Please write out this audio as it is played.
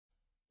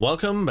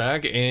Welcome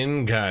back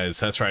in, guys.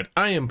 That's right,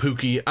 I am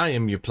Pookie, I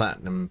am your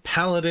Platinum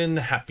Paladin.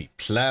 Happy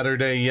Platter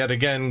Day yet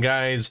again,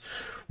 guys.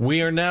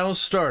 We are now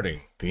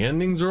starting, the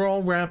endings are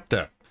all wrapped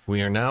up.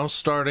 We are now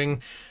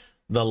starting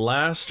the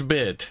last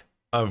bit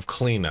of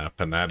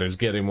cleanup, and that is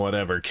getting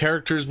whatever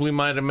characters we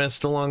might have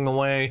missed along the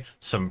way,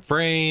 some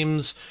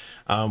frames.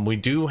 We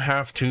do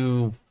have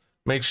to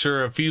make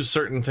sure a few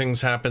certain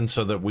things happen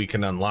so that we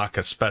can unlock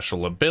a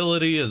special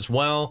ability as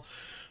well,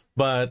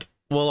 but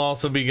we'll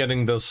also be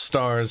getting those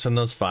stars and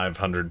those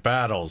 500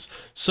 battles.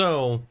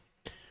 So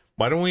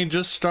why don't we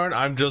just start?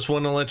 I just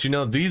want to let you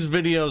know these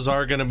videos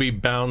are going to be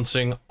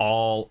bouncing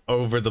all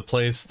over the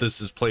place. This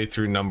is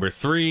playthrough number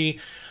 3.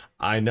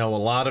 I know a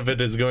lot of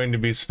it is going to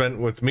be spent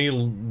with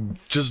me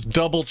just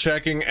double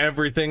checking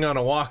everything on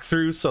a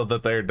walkthrough so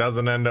that there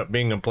doesn't end up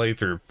being a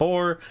playthrough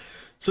 4.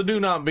 So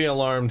do not be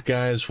alarmed,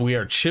 guys. We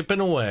are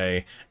chipping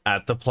away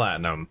at the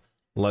platinum.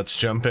 Let's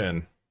jump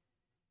in.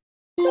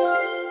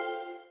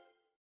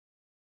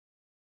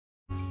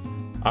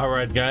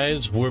 Alright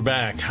guys, we're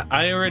back.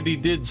 I already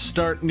did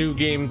start new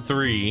game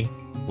 3.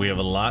 We have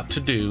a lot to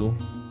do.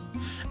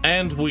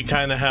 And we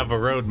kind of have a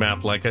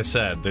roadmap, like I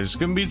said. There's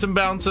going to be some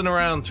bouncing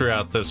around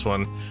throughout this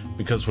one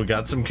because we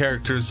got some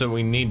characters that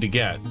we need to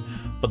get.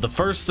 But the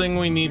first thing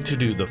we need to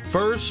do, the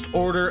first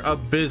order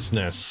of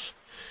business,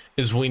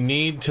 is we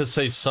need to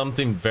say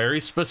something very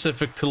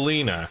specific to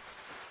Lena.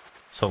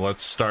 So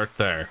let's start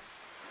there.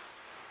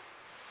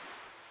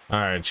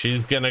 Alright,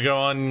 she's going to go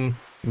on...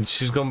 and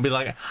she's gonna be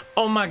like,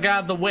 "Oh my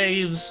god, the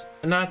waves,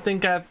 and I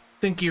think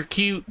you're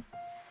cute."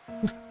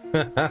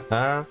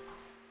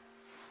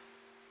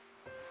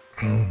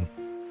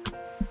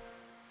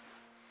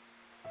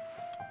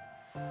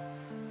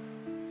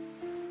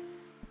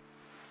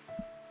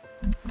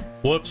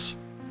 Whoops.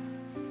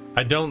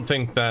 I don't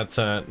think that's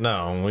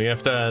no, we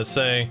have to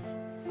say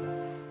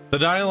the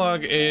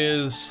dialogue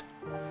is,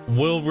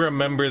 "We'll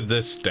remember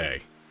this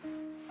day."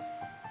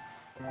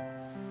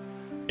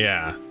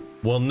 Yeah.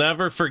 We'll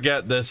never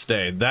forget this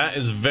day. That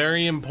is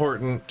very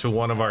important to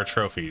one of our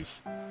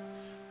trophies.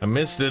 I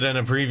missed it in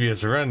a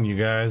previous run, you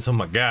guys. Oh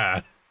my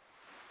god.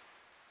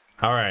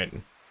 Alright.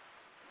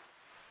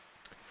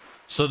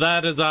 So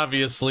that is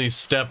obviously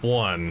step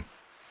 1.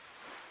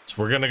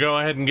 So we're gonna go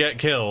ahead and get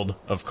killed,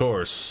 of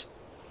course.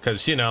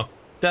 Because, you know,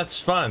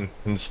 that's fun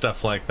and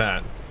stuff like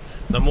that.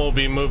 Then we'll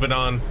be moving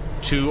on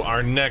to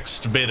our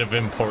next bit of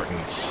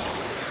importance.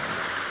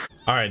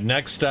 Alright,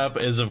 next up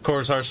is, of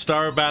course, our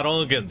star battle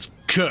against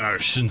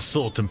Karsh and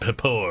Salt and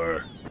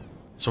Pepper.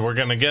 So we're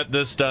gonna get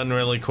this done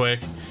really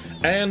quick.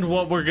 And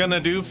what we're gonna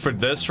do for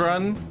this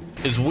run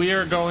is we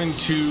are going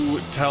to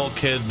tell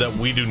Kid that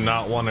we do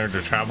not want her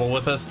to travel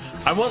with us.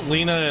 I want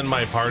Lena in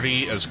my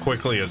party as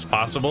quickly as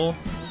possible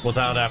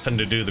without having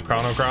to do the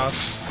Chrono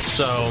Cross.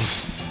 So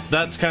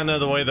that's kind of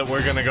the way that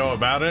we're gonna go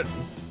about it.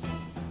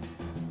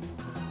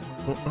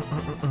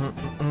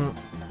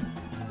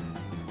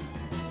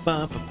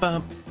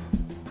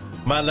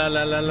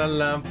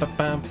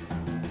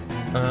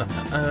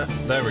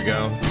 There we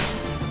go.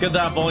 Get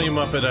that volume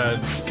up at a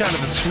kind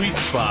of a sweet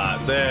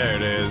spot. There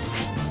it is.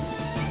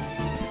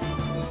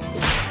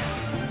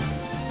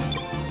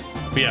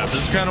 But yeah,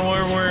 this is kind of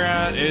where we're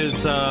at.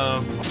 Is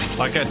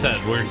like I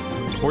said,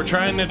 we're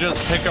trying to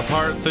just pick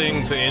apart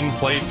things in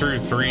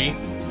playthrough 3.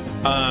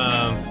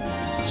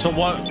 So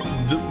what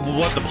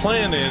the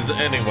plan is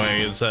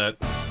anyway is that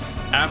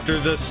after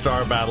this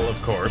star battle, of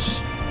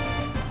course,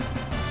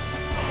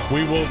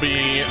 we will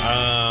be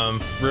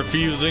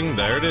refusing.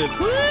 There it is.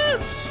 Woo!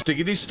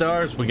 Stickity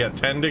stars. We got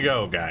 10 to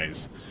go,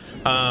 guys.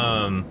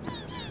 So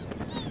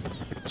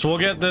we'll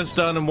get this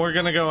done, and we're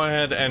gonna go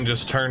ahead and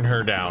just turn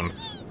her down.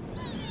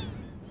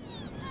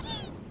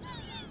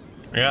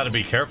 I gotta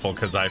be careful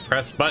because I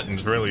press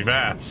buttons really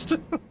fast.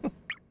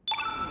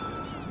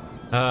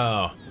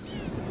 Oh.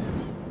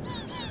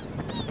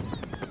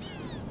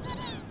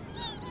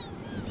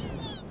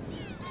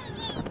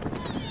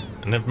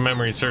 And if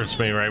memory serves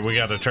me right, we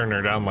gotta turn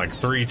her down like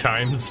 3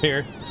 times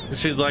here.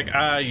 She's like,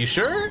 you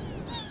sure?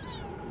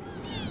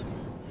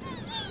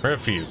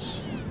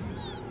 Refuse.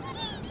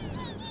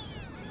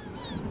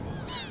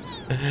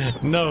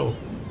 No.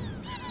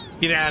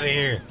 Get out of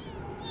here.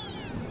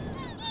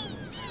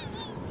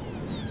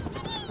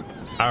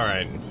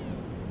 Alright.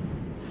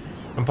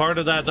 And part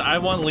of that, I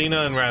want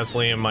Lena and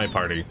Rasley in my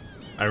party.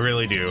 I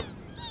really do.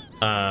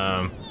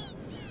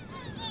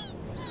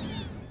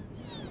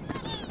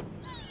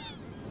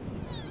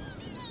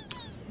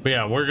 But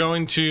yeah, we're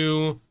going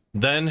to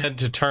then head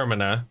to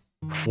Termina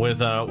with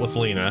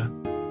Lena.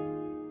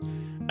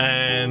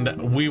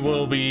 And we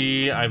will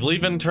be, I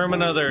believe in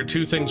Termina, there are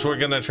 2 things we're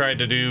gonna try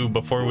to do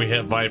before we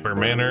hit Viper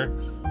Manor.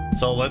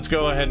 So let's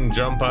go ahead and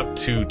jump up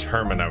to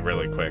Termina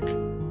really quick.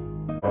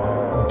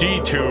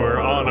 Detour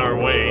on our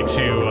way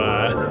to,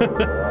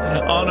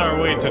 on our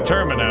way to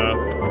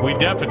Termina. We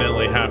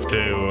definitely have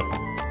to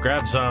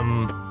grab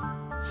some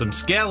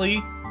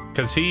Skelly,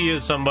 because he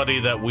is somebody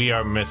that we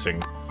are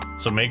missing.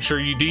 So make sure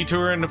you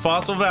detour into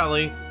Fossil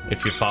Valley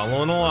if you're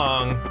following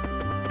along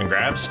and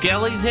grab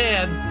Skelly's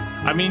head.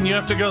 I mean, you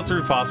have to go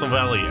through Fossil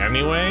Valley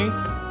anyway,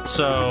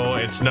 so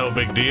it's no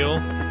big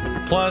deal.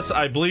 Plus,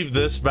 I believe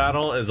this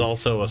battle is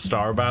also a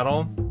star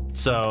battle,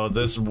 so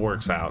this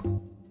works out.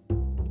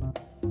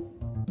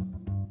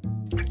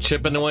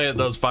 Chipping away at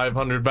those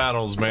 500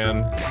 battles,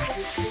 man.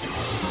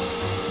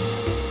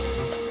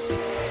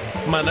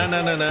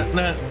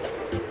 Ma-na-na-na-na-na.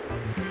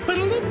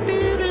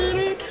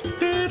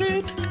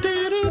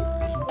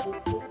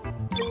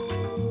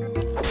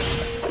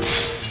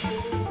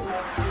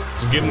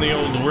 Let's give him the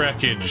old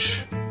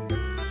wreckage.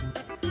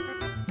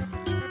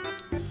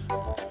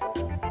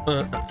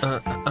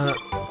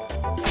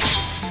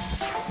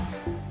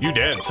 You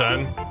dead,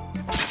 son.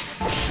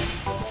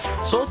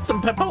 Salt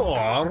and pepper.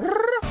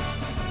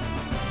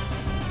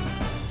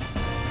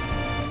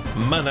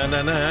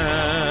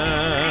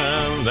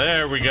 Ma-na-na-na.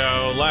 There we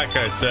go. Like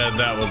I said,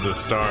 that was a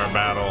star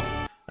battle.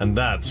 And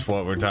that's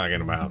what we're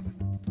talking about.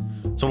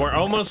 So we're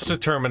almost to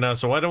Termina,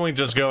 so why don't we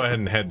just go ahead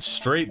and head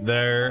straight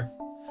there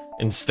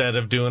instead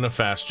of doing a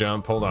fast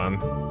jump. Hold on.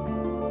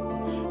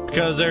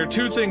 Because there are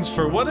two things.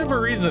 For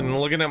whatever reason,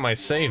 looking at my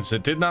saves,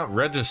 it did not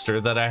register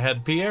that I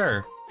had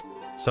Pierre.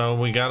 So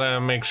we gotta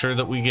make sure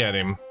that we get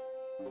him.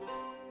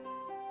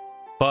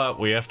 But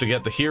we have to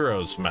get the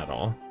Hero's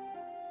Medal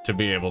to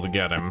be able to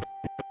get him.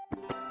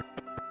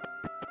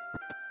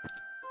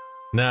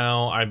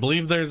 Now, I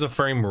believe there's a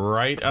frame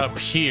right up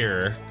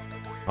here.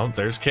 Oh,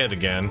 there's Kid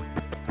again.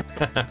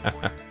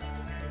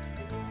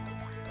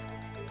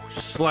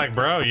 Just like,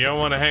 bro, you don't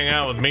want to hang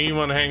out with me? You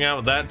want to hang out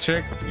with that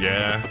chick?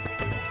 Yeah.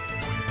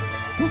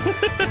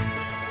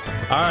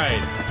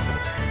 Alright.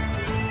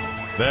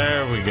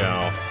 There we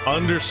go.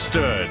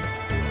 Understood.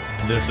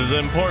 This is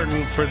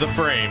important for the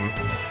frame.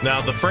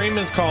 Now, the frame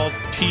is called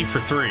T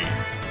for 3.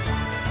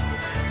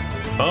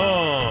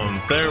 Boom.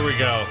 There we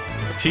go.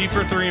 T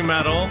for 3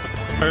 medal.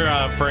 Or,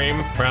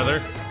 frame, rather.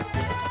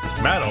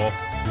 Medal?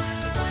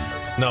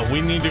 No,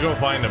 we need to go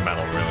find a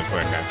medal really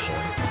quick,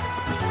 actually.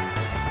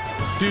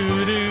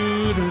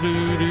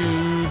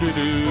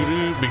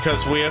 Do-do-do-do-do-do-do-do.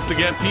 Because we have to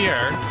get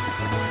Pierre.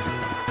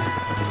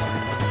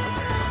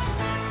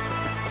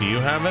 Do you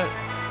have it?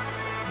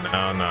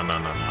 No, no, no,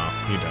 no, no.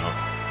 You don't.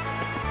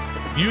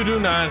 You do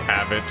not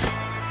have it.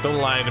 Don't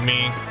lie to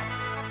me.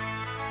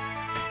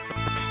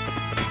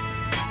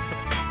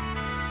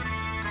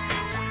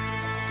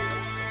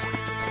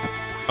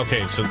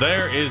 Okay, so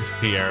there is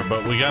Pierre,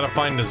 but we gotta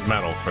find his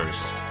medal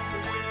first.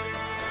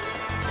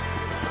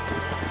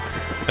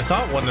 I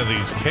thought one of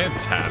these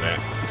kids had it.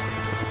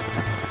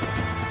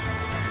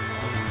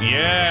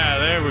 Yeah,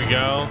 there we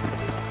go.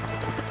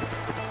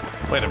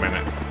 Wait a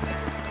minute.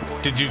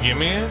 Did you give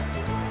me it?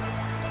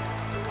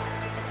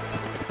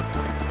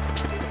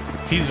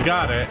 He's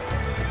got it.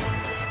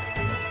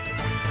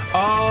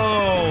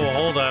 Oh,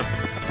 hold up.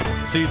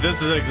 See,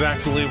 this is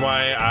exactly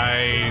why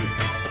I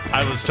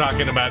was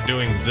talking about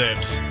doing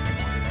zips.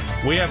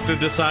 We have to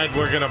decide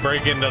we're gonna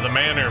break into the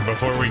manor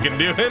before we can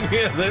do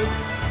any of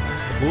this.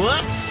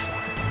 Whoops!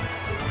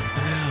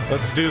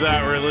 Let's do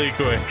that really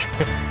quick.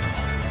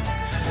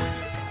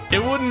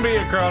 It wouldn't be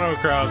a Chrono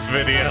Cross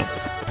video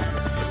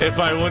if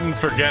I wouldn't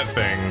forget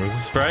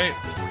things, right?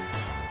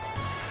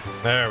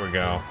 There we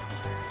go.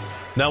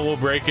 Now we'll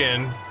break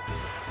in.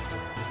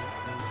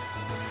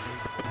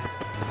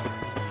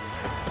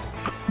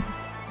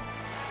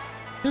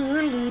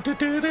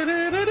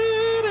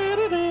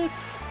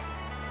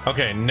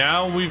 Okay,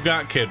 now we've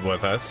got Kid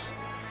with us.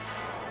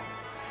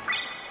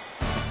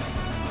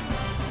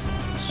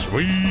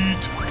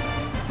 Sweet.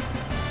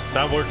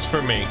 That works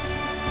for me.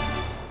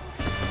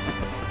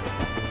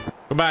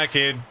 Goodbye,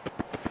 Kid.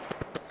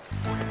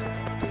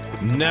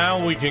 Now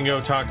we can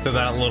go talk to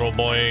that little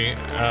boy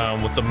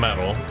with the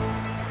medal.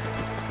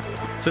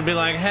 So be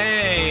like,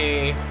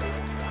 hey,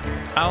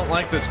 I don't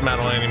like this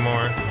medal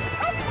anymore.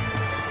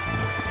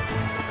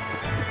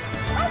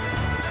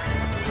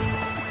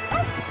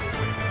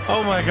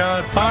 Oh my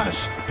god,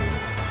 Posh!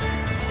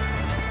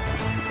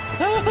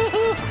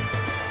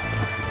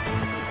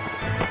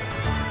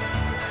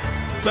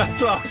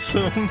 That's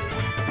awesome!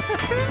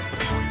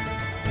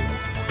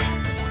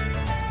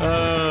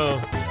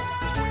 Oh.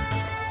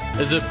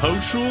 Is it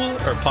Poshul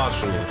or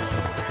Poshul?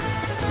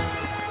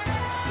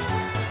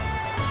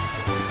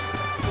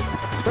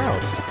 Bro.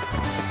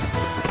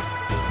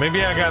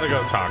 Maybe I gotta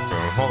go talk to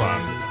him. Hold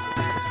on.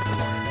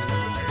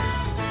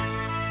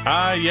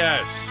 Ah,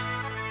 yes.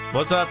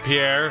 What's up,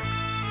 Pierre?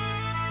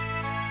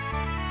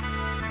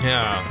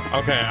 Yeah,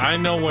 okay, I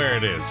know where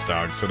it is,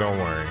 dog, so don't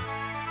worry.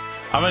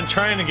 I've been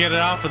trying to get it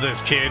off of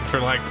this kid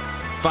for like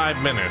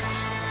 5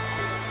 minutes.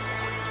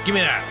 Give me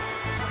that.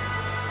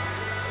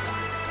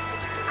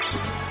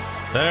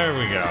 There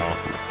we go.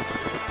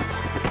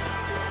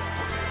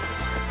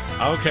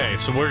 Okay,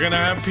 so we're gonna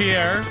have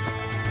Pierre.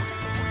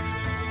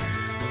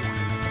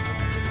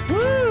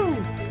 Woo!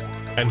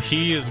 And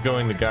he is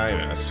going to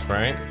guide us,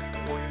 right?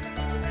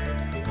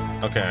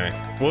 Okay.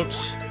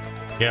 Whoops.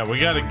 Yeah, we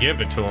gotta give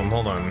it to him.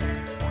 Hold on.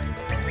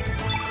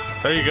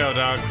 There you go,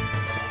 dog.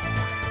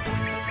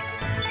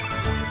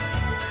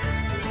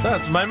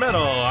 That's my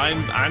medal.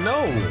 I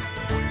know.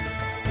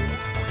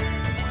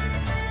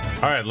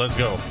 All right, let's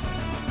go.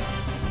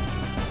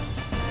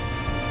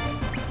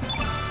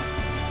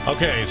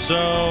 Okay,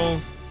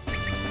 so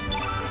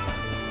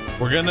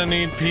we're gonna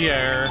need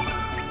Pierre,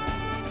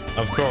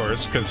 of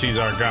course, because he's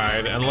our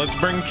guide, and let's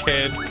bring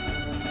Kid.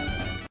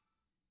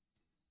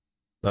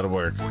 That'll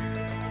work.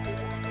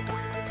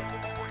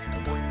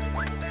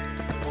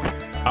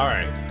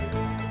 Alright.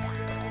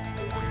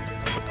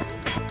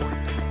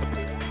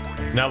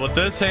 Now with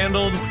this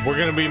handled, we're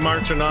gonna be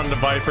marching on to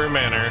Viper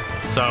Manor,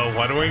 so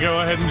why don't we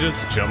go ahead and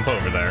just jump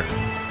over there.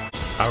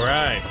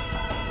 Alright.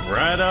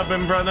 Right up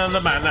in front of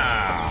the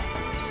banner.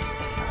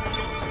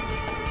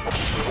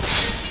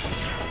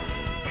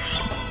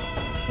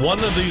 One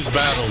of these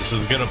battles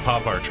is gonna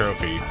pop our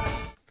trophy.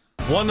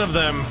 One of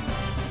them,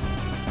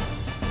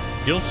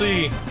 you'll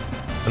see,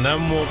 and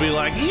then we'll be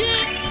like,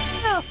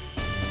 yeah!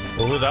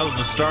 Well, that was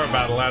the star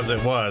battle as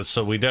it was,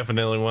 so we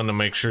definitely want to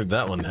make sure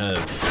that one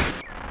has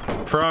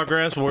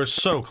progress. We're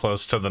so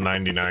close to the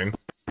 99.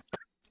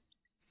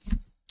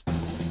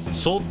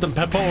 Salt and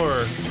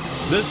pepper.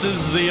 This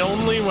is the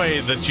only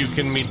way that you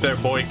can meet their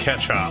boy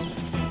Ketchup,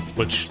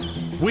 which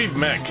we've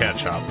met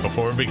Ketchup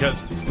before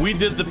because we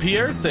did the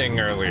Pierre thing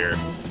earlier.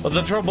 But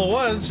the trouble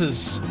was,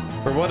 is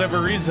for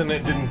whatever reason,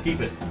 it didn't keep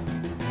it.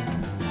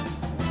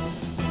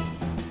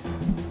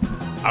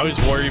 I always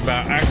worry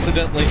about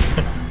accidentally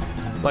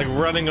like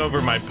running over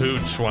my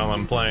pooch while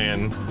I'm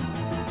playing.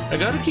 I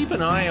gotta keep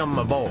an eye on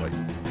my boy.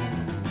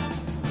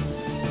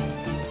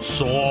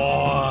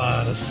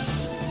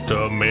 Sauce.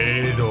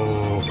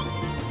 Tomato.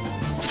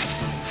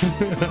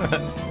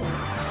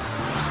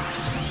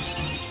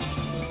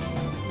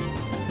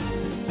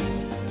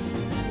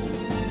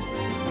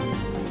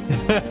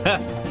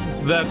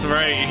 That's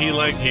right, he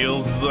like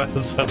heals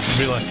us up to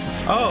be like,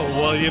 oh,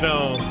 well, you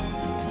know,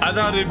 I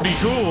thought it'd be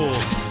cool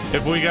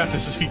if we got to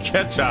see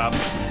Ketchup.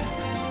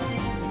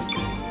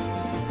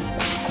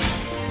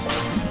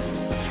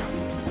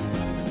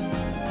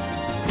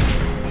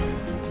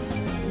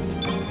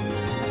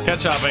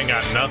 Ketchup ain't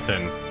got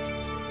nothing.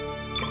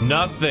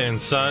 Nothing,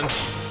 son.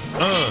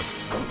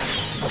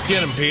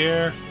 Get him,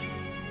 Pierre.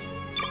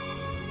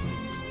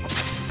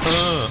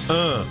 Oh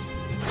no.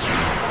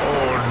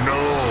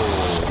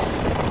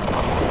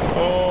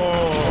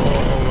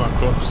 Oh, my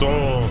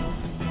corazón.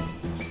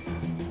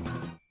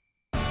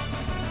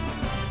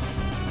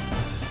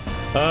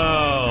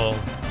 Oh.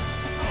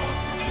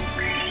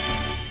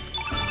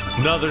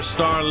 Another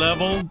star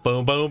level.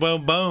 Boom, boom,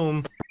 boom,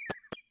 boom.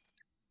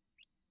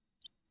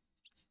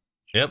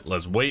 Yep,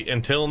 let's wait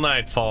until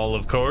nightfall,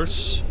 of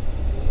course.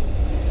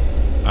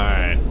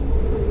 Alright.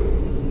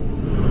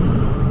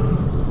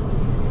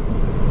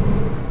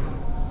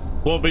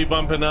 We'll be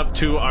bumping up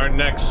to our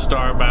next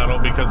star battle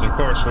because, of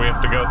course, we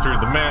have to go through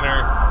the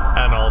manor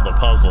and all the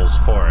puzzles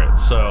for it.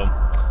 So,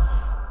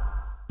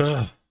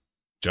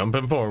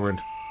 jumping forward.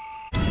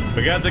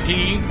 We got the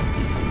key,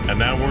 and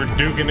now we're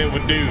duking it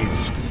with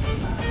dudes.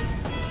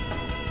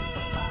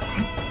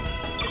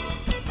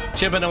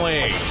 Chipping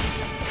away.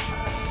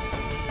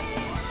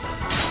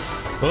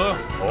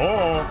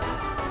 Oh.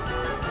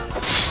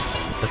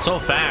 It's so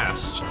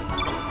fast.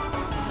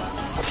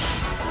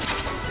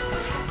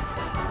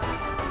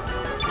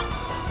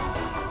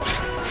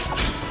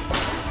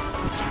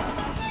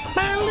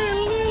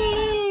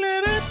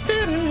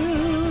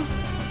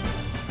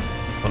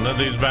 One of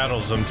these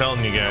battles, I'm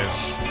telling you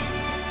guys,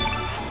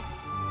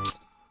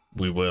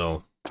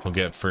 we'll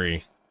get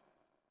free.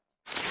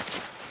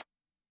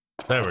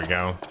 There we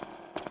go.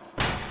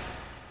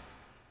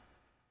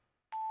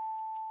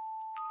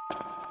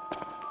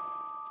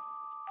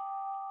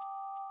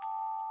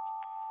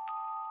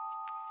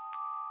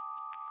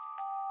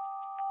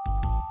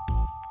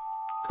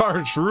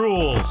 Karsh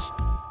rules.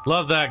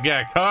 Love that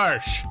guy,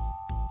 Karsh.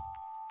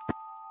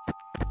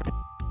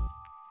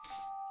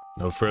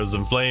 No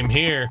frozen flame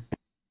here.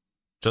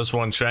 Just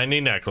one shiny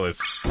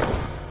necklace.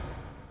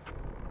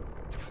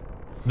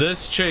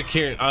 This chick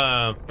here,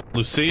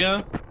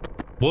 Lucia,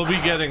 we'll be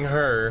getting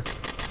her.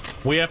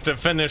 We have to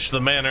finish the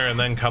manor and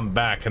then come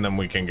back and then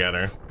we can get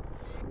her.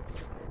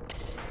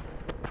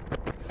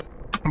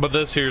 But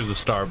this here's the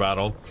star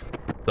battle,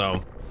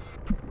 so.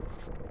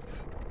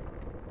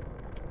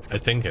 I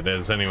think it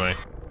is, anyway.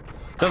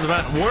 Doesn't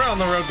matter. We're on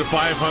the road to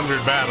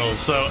 500 battles,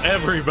 so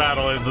every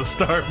battle is a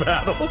star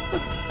battle.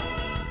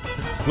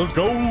 Let's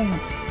go!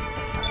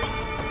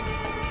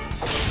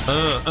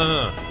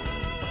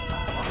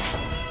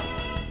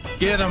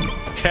 Get him!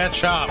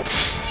 Ketchup!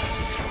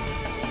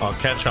 Oh,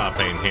 Ketchup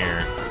ain't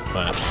here,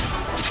 but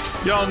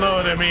y'all know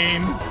what I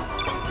mean.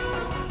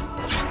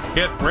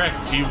 Get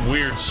wrecked, you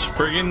weird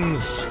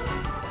spriggans.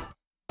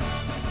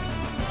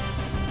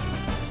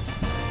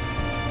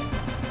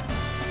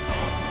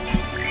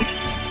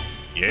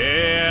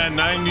 Yeah,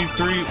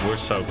 93. We're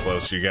so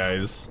close, you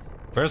guys.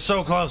 We're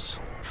so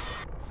close.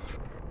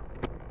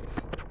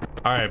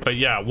 Alright, but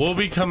yeah, we'll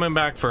be coming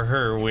back for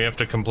her. We have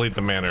to complete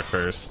the manor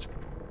first.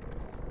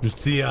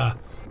 Lucia.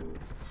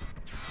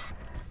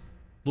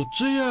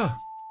 Lucia.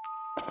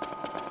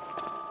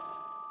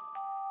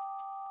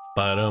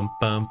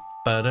 Ba-dum-bum,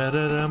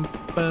 ba-da-da-dum,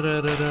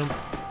 ba-da-da-dum.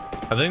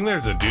 I think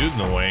there's a dude in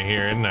the way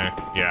here, isn't there?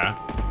 Yeah.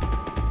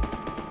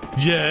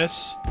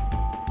 Yes.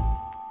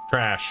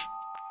 Trash.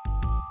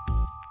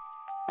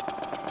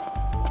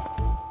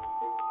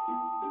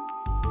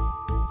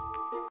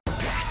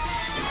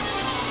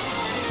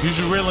 You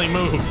should really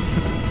move.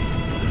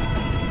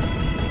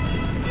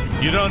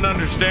 You don't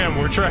understand.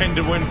 We're trying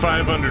to win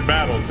 500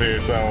 battles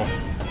here, so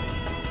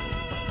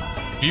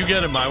if you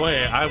get in my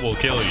way, I will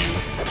kill you.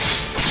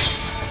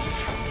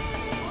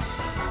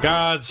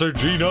 God,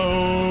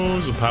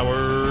 Sergino's a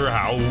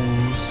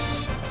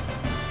powerhouse.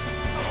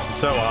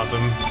 So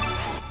awesome.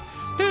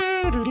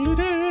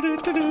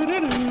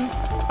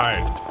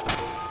 Alright.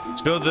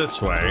 Let's go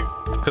this way.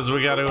 Because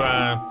we gotta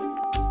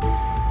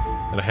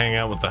hang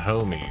out with the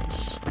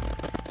homies.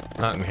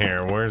 Not in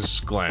here. Where's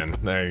Glenn?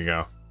 There you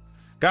go.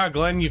 God,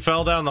 Glenn, you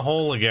fell down the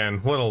hole again.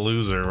 What a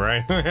loser,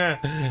 right?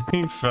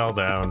 He fell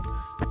down.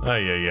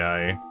 Ay, ay,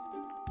 ay.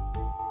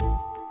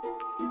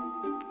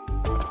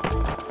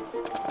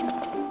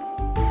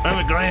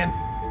 I'm a Glenn.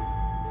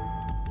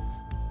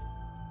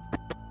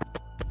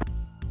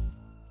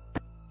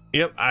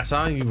 Yep, I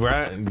saw you.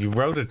 You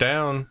wrote it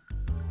down.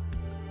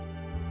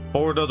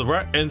 4 to the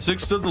right and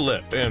 6 to the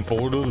left, and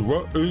 4 to the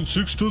right and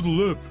 6 to the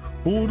left.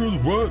 4 to the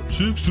right,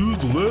 6 to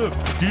the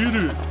left. Get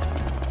it?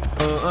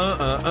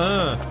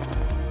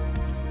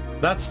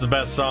 That's the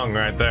best song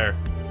right there.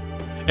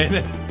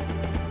 And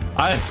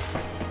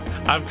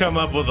I've come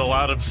up with a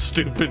lot of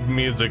stupid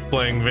music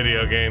playing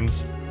video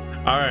games.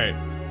 All right,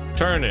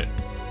 turn it.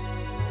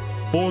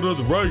 4 to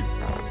the right.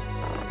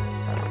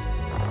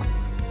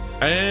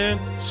 And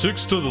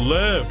 6 to the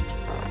left.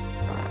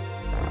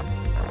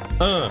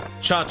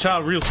 Cha-cha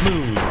real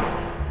smooth.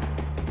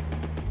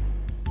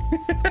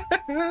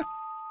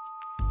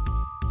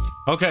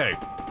 Okay.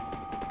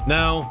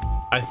 Now,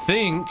 I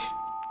think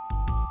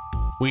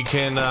we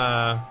can,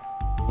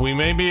 we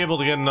may be able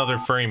to get another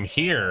frame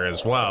here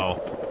as well,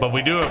 but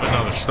we do have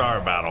another star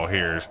battle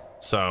here,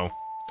 so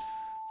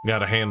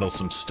gotta handle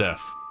some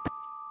stuff.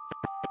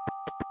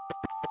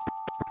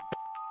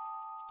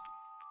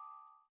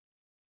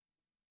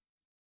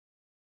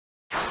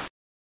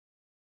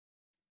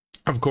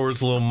 Of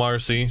course, little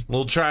Marcy.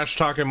 Little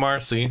trash-talking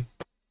Marcy.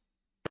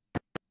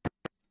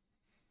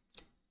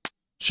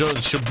 She'll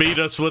beat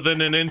us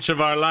within an inch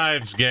of our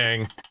lives,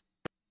 gang.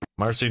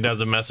 Marcy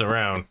doesn't mess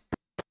around.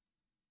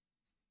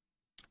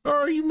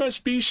 Oh, you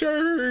must be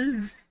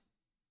sure.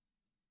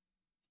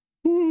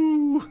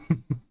 Woo.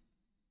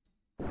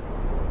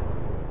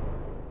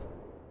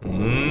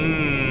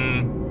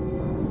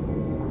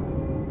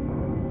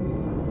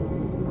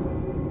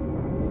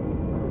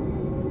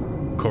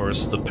 Of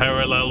course, the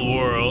parallel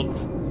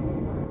worlds.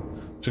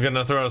 Which are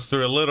gonna throw us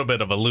through a little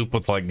bit of a loop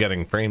with like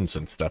getting frames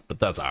and stuff, but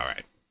that's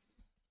alright.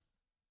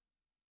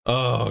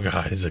 Oh,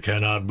 guys, I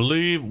cannot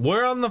believe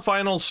we're on the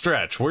final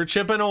stretch. We're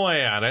chipping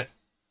away at it.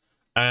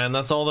 And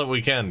that's all that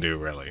we can do,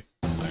 really.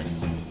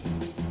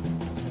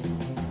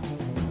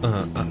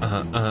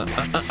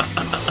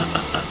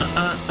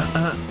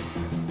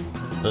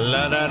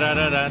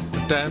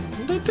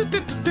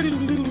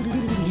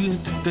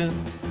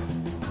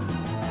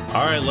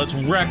 Alright, let's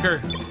wreck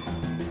her.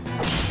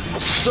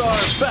 Star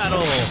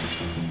battle!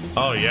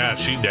 Oh, yeah,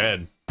 she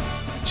dead.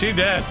 She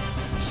dead.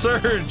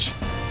 Surge!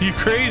 You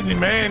crazy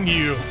man,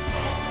 you.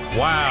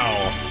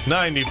 Wow.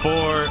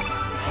 94.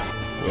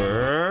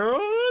 Where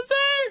was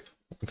I?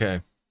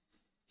 Okay.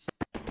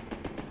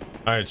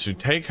 Alright, so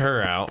take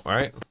her out,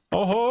 right?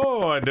 Oh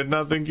ho, I did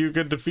not think you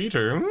could defeat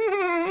her.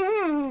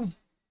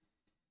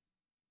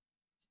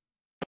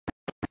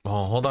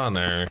 Oh, hold on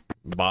there,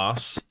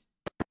 boss.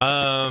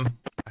 I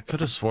could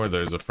have swore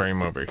there's a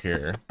frame over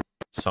here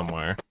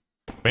somewhere.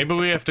 Maybe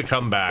we have to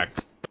come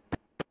back.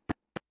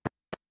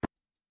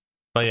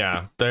 But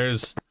yeah,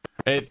 there's...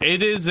 It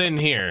is in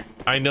here.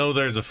 I know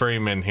there's a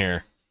frame in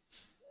here.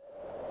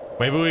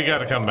 Maybe we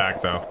gotta come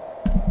back, though.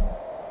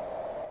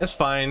 It's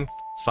fine.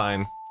 It's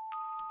fine.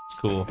 It's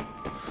cool.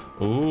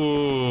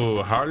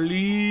 Ooh,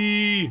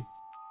 Harley!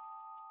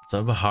 What's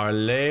up,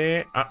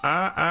 Harley?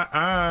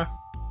 I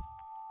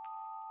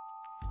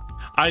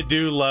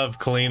do love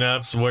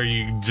cleanups where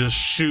you just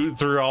shoot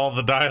through all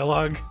the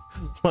dialogue.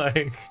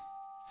 Like...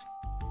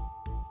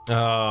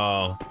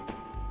 Oh...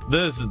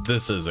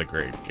 This is a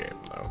great game,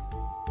 though.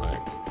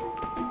 Like...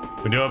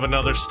 We do have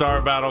another star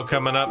battle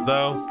coming up,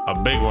 though. A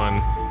big one.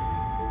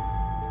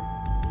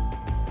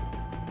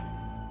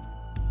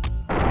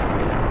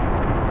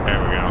 There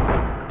we go.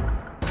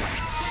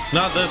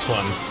 Not this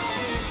one.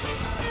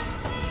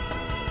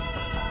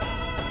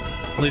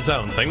 At least I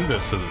don't think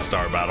this is a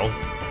star battle.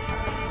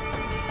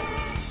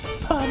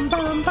 Bum,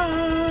 bum,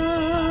 bum.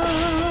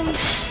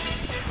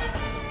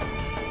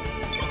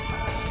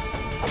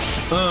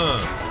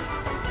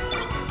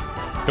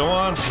 Go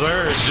on,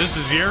 Surge. This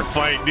is your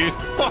fight, dude.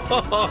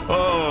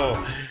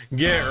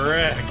 Get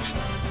wrecked.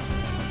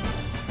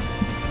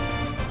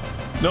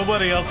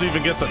 Nobody else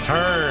even gets a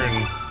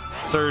turn.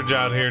 Surge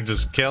out here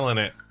just killing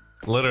it.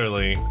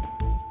 Literally.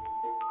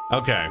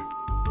 Okay.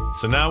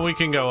 So now we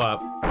can go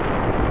up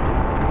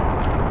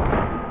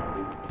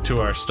to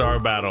our star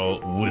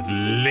battle with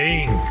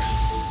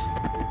Lynx.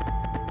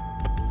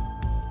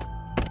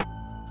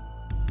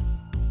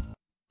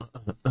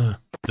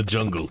 the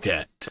jungle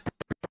cat.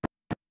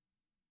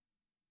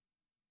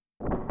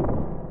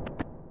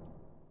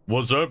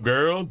 What's up,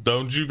 girl?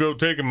 Don't you go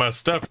taking my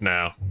stuff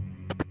now.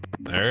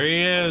 There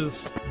he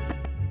is.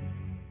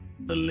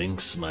 The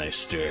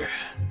Lynxmeister.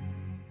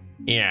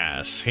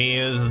 Yes, he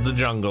is the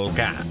jungle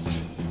cat.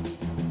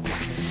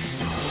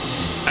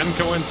 And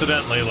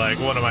coincidentally, like,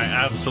 one of my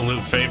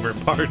absolute favorite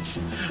parts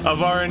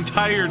of our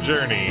entire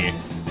journey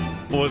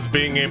was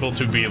being able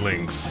to be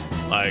Lynx.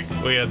 Like,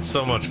 we had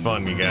so much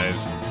fun, you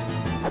guys.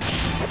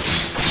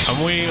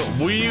 And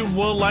we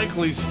will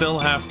likely still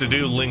have to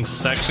do Lynx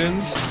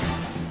sections.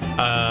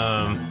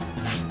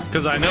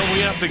 Because I know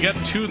we have to get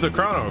to the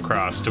Chrono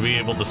Cross to be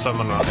able to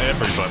summon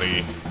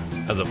everybody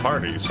as a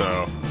party,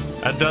 so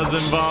that does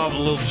involve a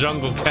little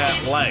jungle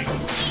cat life.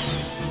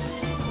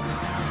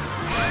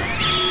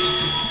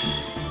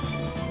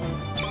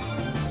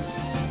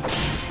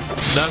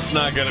 That's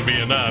not gonna be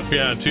enough.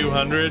 Yeah,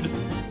 200.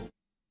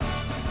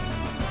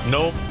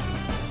 Nope.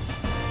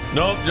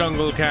 Nope,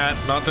 jungle cat,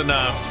 not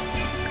enough.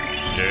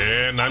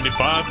 Yeah,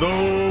 95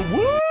 though.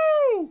 Woo!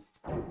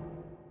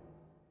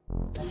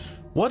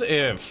 What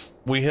if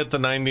we hit the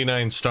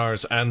 99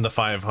 stars and the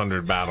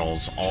 500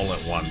 battles all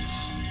at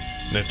once?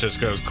 And it just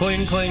goes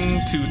cling,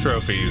 cling, 2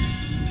 trophies.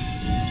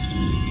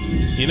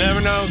 You never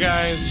know,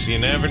 guys. You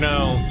never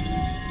know.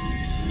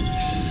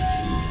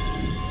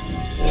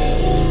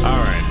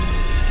 Alright.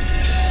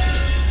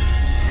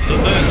 So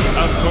this,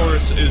 of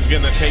course, is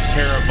going to take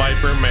care of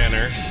Viper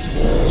Manor.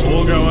 So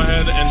we'll go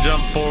ahead and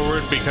jump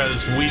forward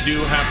because we do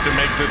have to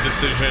make the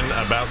decision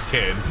about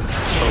Kid.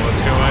 So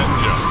let's go ahead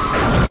and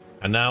jump.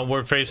 And now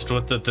we're faced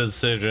with the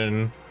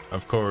decision,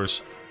 of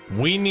course.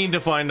 We need to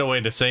find a way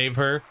to save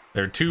her.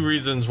 There are 2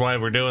 reasons why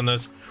we're doing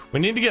this.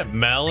 We need to get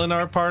Mel in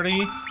our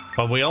party,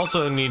 but we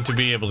also need to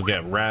be able to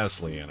get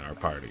Rasley in our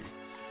party.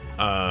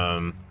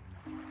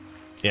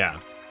 Yeah.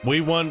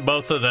 We want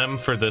both of them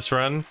for this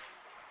run.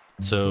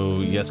 So,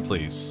 yes,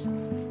 please.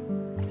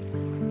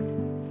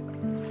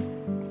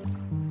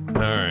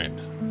 Alright.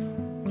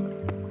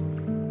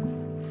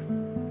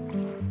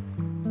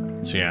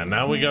 So yeah,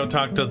 now we go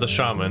talk to the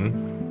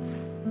shaman.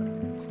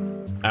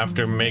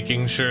 After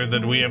making sure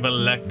that we have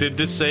elected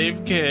to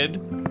save Kid.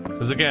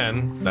 Because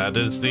again, that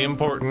is the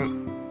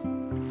important.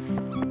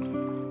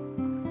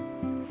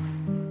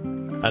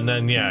 And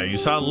then yeah, you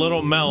saw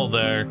little Mel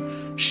there.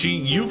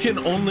 You can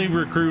only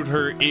recruit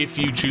her if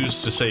you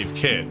choose to save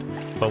Kid.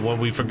 But what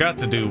we forgot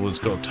to do was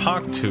go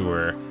talk to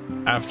her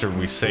after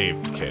we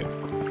saved Kid.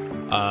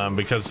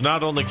 Because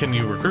not only can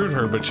you recruit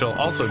her, but she'll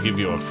also give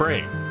you a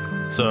frame.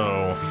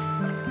 So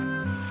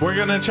we're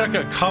gonna check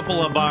a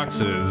couple of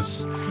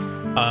boxes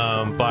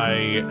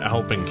by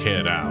helping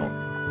Kid out.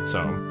 So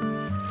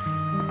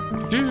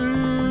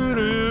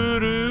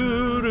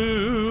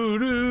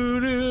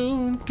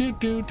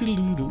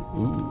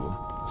ooh.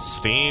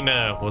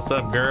 Stina, what's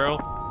up, girl?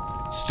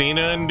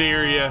 Stina and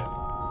Deria.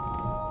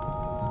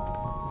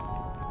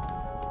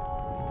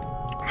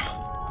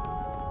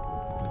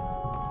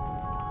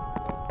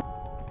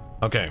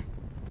 Okay.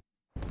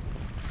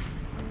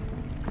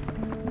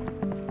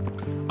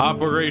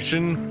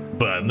 Operation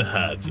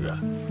Banhadra.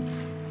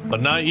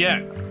 But not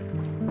yet.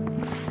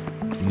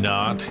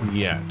 Not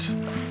yet.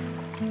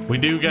 We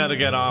do gotta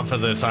get off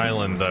of this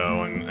island,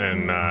 though,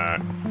 and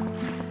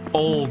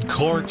old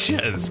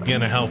Korcha is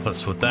gonna help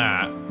us with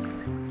that.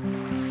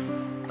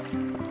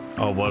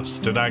 Oh, whoops.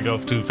 Did I go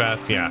too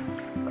fast? Yeah.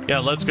 Yeah,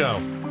 let's go.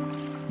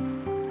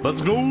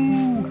 Let's go!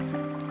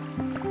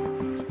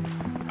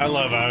 I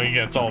love how he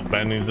gets all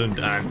bent. He's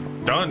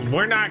done.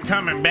 We're not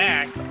coming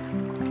back.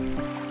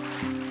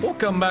 We'll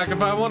come back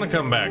if I want to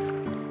come back.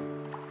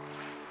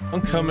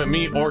 Don't come at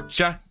me,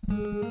 Orcha.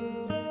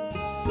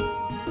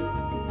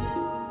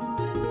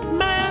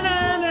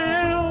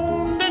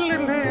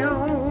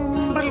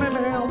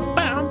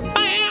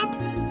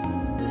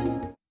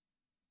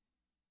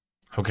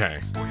 Okay.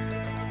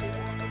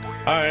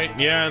 Alright,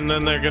 yeah, and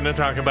then they're gonna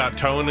talk about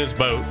towing his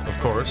boat, of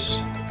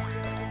course.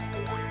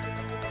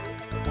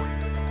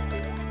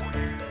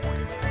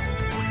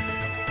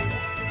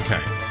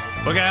 Okay.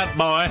 Look out,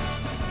 boy.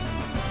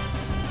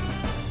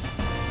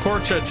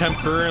 Korcha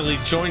temporarily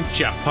joined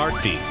your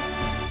party.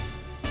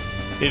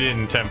 He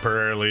didn't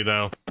temporarily,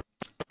 though.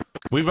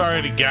 We've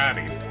already got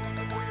him.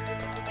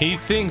 He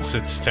thinks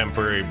it's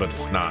temporary, but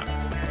it's not.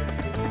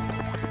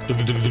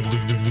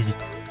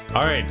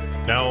 Alright,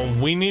 now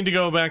we need to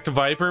go back to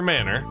Viper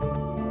Manor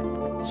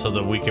so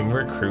that we can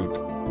recruit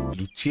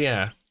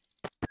Lucia.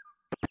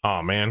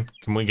 Oh man,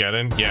 can we get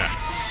in? Yeah.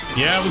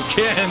 Yeah, we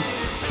can!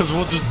 Because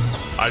we'll just...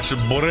 I should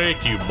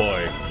break you,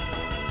 boy.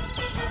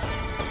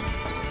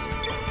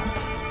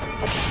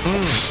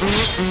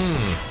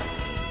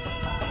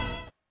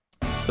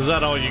 Is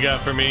that all you got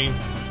for me?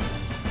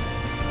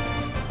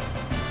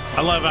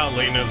 I love how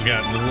Lena's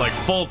got, like,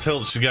 full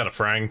tilt. She's got a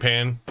frying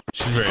pan.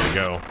 She's ready to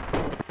go.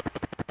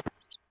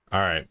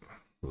 Alright,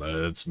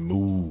 let's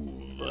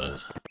move.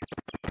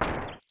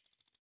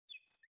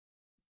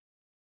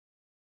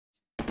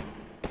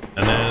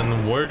 And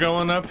then we're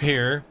going up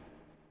here.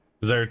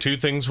 There are 2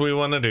 things we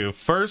want to do.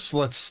 First,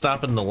 let's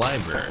stop in the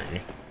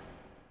library.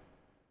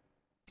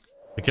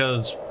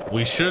 Because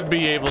we should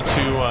be able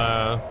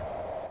to,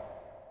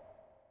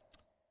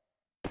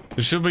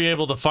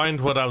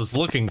 find what I was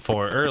looking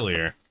for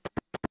earlier.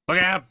 Look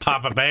out,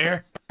 Papa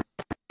Bear!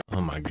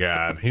 Oh my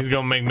god, he's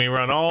gonna make me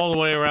run all the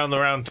way around the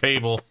round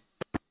table.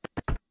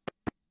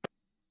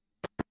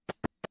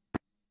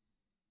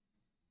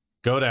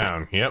 Go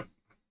down, yep.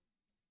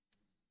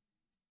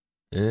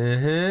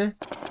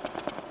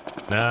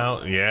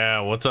 Now, yeah,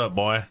 what's up,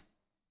 boy?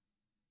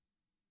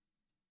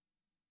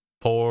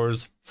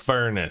 Pores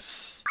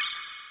Furnace.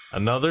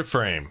 Another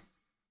frame.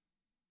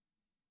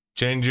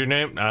 Change your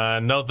name?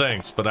 No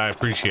thanks, but I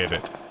appreciate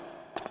it.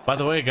 By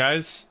the way,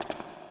 guys,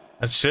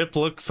 that ship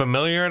look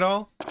familiar at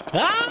all?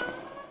 Ah!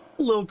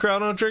 Little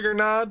Chrono Trigger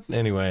nod?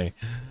 Anyway.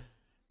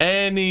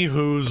 Any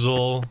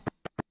hoozle.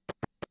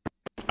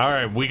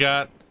 Alright, we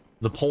got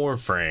the pour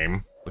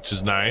frame, which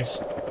is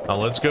nice. Now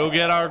let's go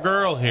get our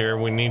girl here.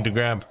 We need to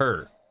grab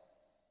her.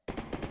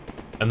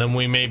 And then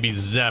we may be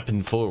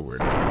zapping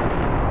forward.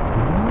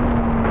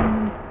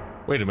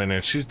 Wait a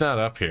minute, she's not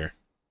up here.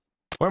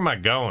 Where am I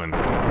going?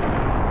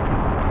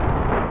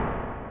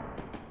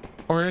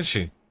 Or is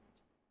she?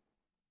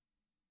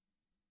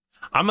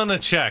 I'm gonna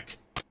check.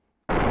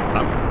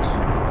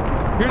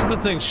 Here's the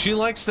thing, she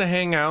likes to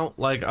hang out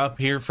like up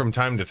here from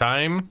time to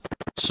time.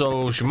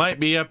 So she might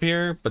be up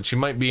here, but she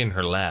might be in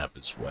her lab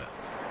as well.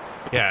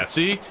 Yeah,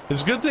 see?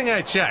 It's a good thing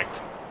I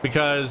checked,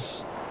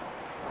 because...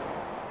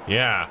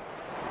 yeah.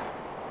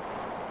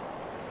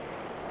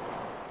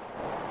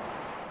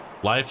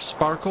 Life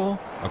Sparkle?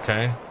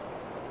 Okay.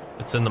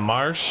 It's in the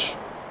marsh.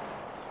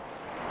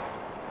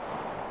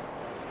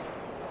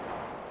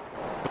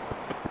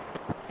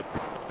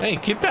 Hey,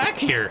 get back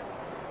here!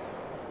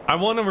 I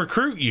want to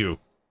recruit you.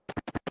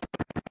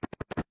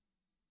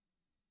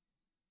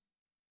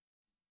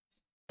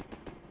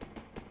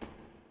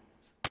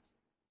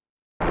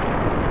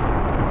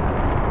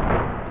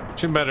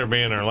 She better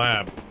be in her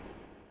lab.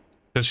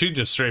 Because she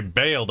just straight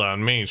bailed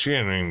on me. She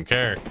didn't even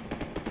care.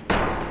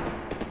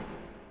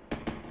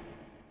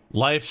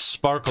 Life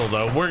Sparkle,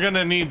 though. We're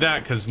gonna need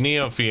that because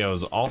Neofio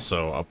is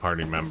also a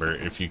party member,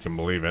 if you can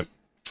believe it.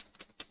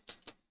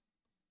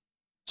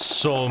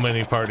 So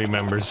many party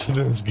members in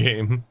this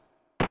game.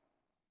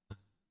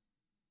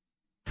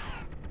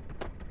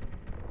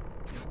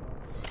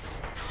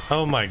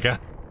 Oh my god.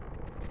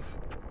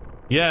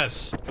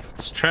 Yes!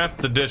 Let's trap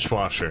the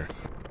dishwasher.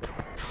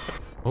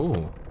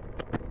 Oh.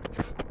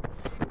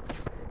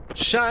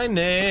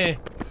 Shiny!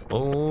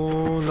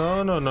 Oh,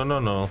 no, no, no, no,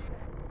 no.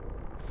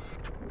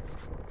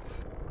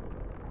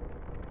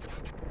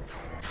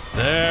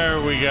 There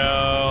we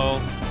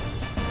go.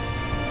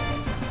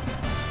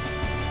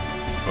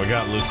 We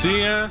got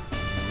Lucia.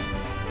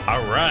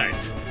 All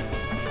right.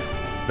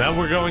 Now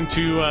we're going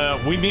to,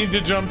 we need to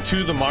jump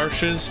to the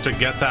marshes to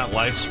get that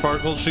life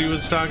sparkle she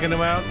was talking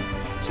about.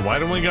 So why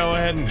don't we go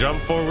ahead and jump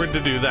forward to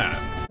do that?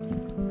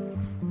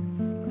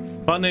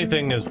 Funny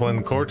thing is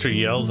when Korcha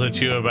yells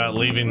at you about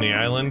leaving the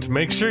island,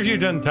 make sure you're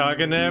done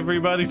talking to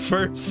everybody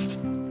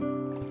first.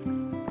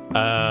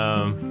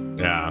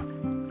 Yeah.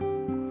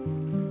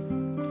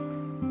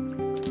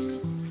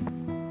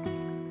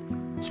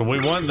 So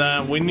we want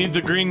that. We need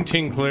the green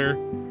tinkler.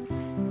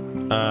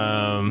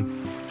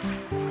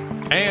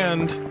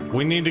 And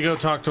we need to go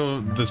talk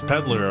to this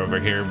peddler over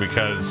here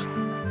because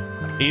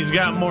he's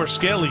got more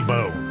skelly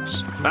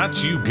bones.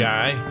 Not you,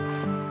 guy.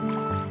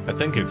 I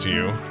think it's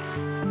you.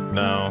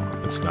 No,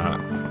 it's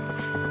not.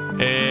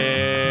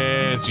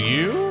 It's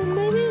you,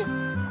 maybe?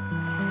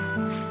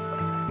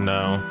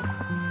 No.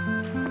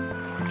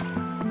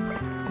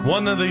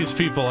 One of these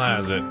people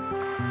has it.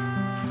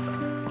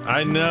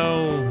 I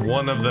know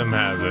one of them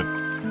has it.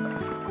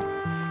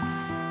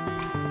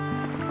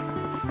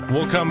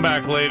 We'll come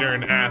back later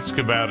and ask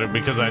about it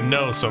because I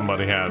know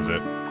somebody has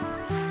it.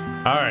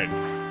 Alright.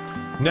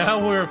 Now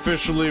we're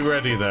officially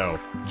ready, though.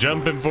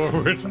 Jumping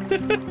forward.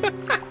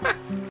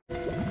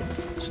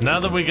 So now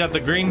that we got the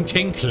green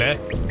tinkler,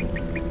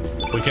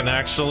 we can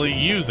actually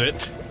use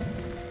it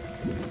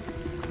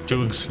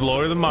to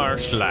explore the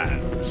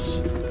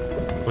marshlands.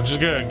 Which is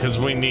good, because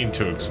we need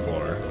to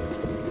explore.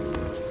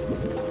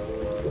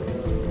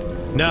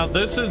 Now,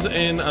 this is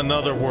in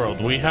another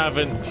world. We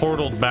haven't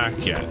portaled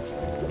back yet.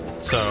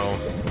 So,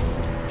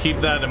 keep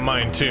that in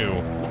mind, too.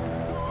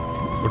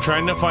 We're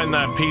trying to find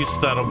that piece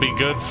that'll be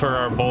good for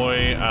our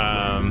boy,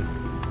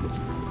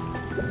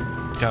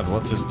 God,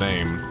 what's his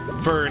name?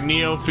 For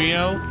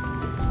Neofio?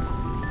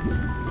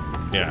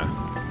 Yeah.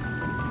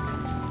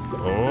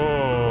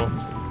 Oh.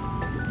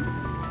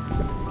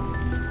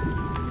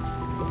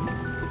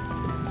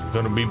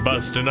 Gonna be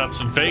busting up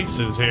some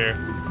faces here.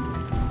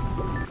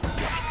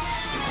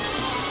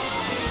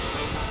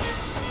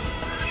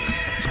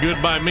 It's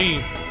good by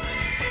me.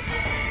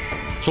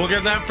 So we'll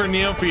get that for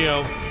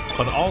Neofio,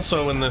 but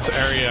also in this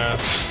area,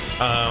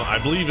 I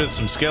believe it's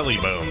some skelly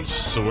bones,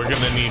 so we're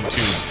gonna need to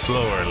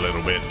explore a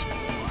little bit.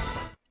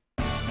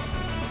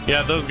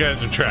 Yeah, those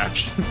guys are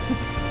trash.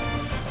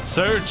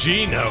 Sir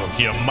Gino,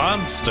 you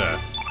monster.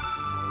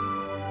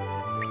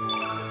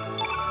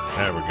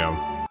 There we go.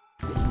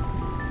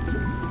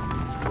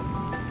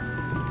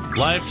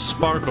 Life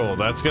Sparkle.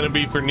 That's gonna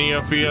be for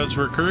Neofio's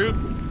recruit.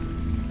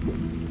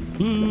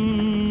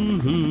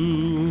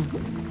 Ooh.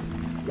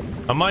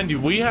 Mind you,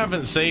 we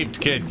haven't saved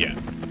Kid yet.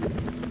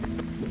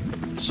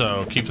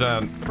 So keep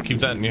that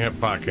in your hip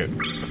pocket.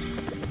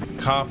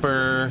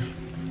 Copper.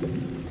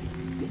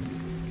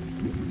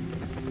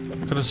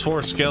 Could have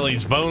swore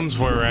Skelly's bones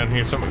were around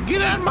here somewhere.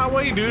 Get out of my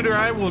way, dude, or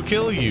I will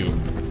kill you.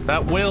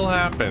 That will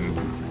happen.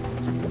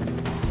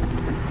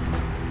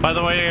 By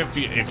the way,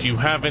 if you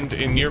haven't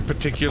in your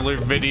particular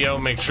video,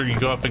 make sure you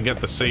go up and get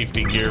the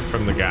safety gear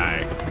from the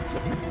guy.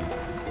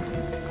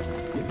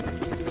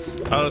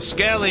 Oh,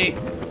 Skelly,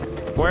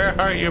 where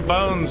are your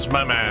bones,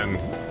 my man?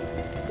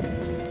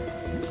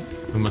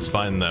 We must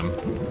find them.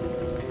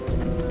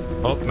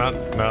 Oh, no,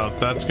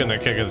 that's gonna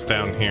kick us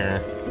down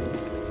here.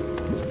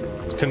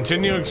 Let's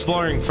continue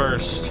exploring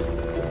first.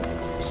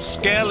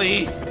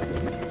 Skelly!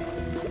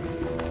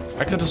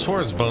 I could have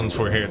swore his bones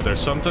were here. There's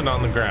something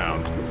on the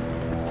ground.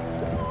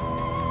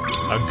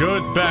 A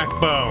good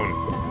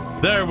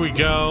backbone. There we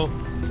go.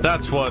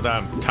 That's what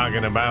I'm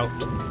talking about.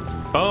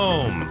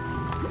 Boom.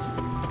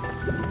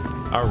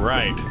 All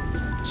right.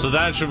 So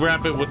that should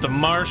wrap it with the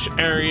marsh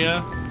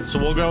area. So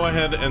we'll go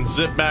ahead and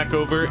zip back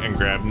over and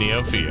grab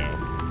Neofio.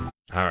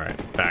 All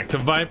right, back to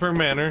Viper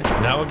Manor.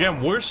 Now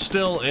again, we're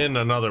still in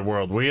another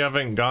world. We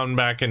haven't gone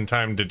back in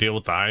time to deal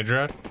with the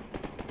Hydra.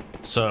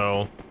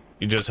 So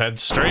you just head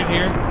straight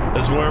here.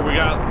 This is where we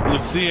got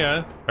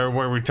Lucia, or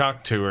where we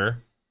talked to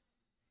her.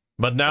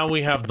 But now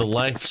we have the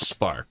Life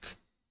Spark.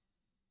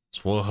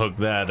 So we'll hook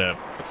that up.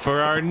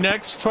 For our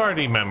next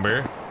party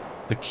member,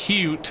 the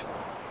cute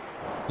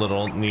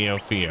little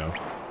Neofio.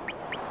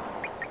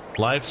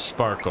 Life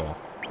Sparkle.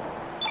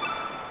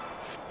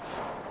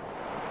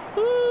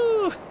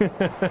 Woo!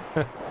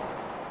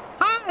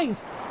 Hi!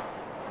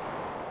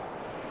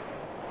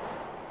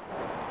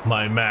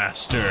 My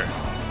master.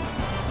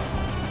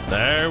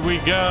 There we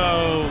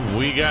go.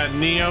 We got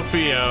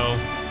Neofio.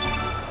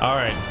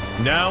 Alright.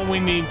 Now we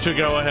need to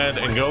go ahead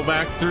and go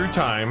back through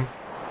time.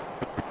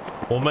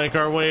 We'll make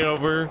our way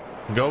over,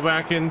 go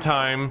back in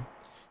time,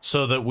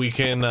 so that we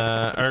can,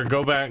 or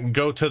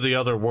go to the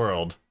other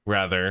world,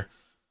 rather,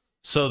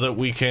 so that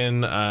we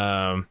can,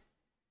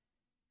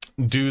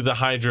 do the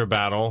Hydra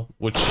battle,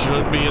 which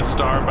should be a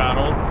star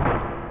battle,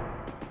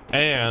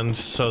 and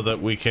so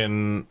that we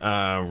can,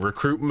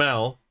 recruit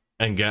Mel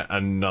and get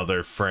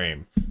another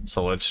frame.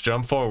 So let's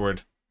jump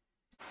forward.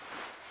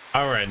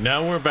 Alright,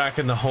 now we're back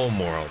in the home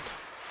world.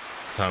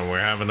 So we're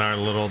having our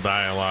little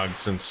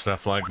dialogues and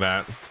stuff like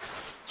that.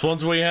 So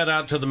once we head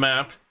out to the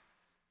map,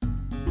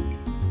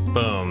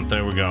 boom,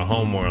 there we go,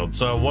 homeworld.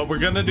 So what we're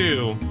gonna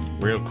do,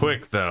 real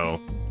quick though,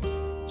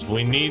 is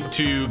we need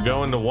to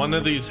go into one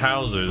of these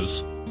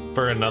houses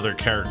for another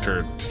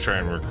character to try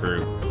and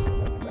recruit.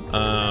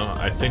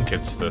 I think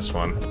it's this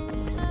one.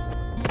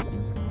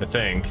 I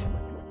think.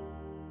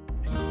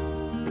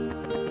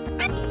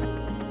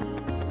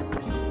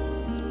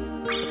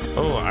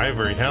 Oh,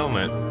 ivory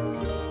helmet.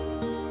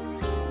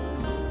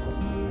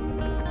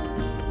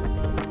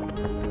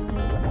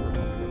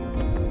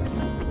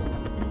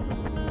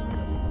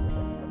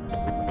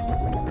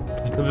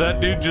 Did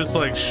that dude just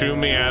like shoo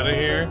me out of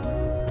here?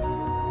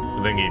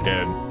 I think he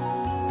did.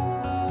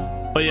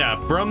 But yeah,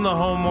 from the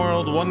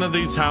homeworld, one of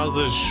these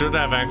houses should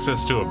have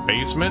access to a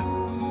basement,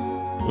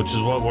 which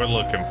is what we're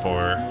looking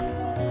for.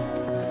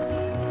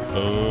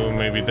 Oh,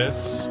 maybe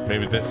this?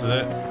 Maybe this is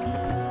it?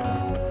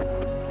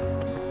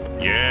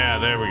 Yeah,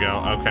 there we go.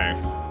 Okay.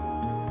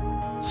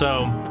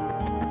 So,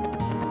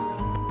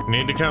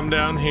 need to come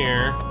down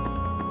here,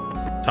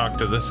 talk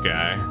to this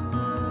guy.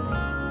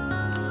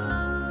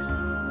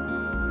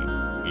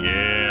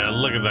 Yeah,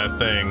 look at that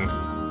thing.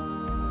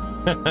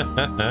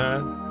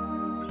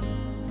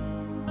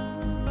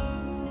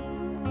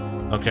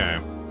 Okay.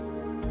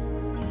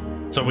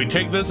 So we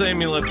take this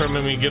amulet from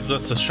him, he gives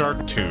us a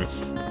shark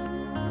tooth.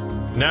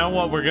 Now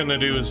what we're gonna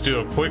do is do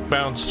a quick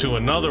bounce to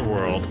another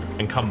world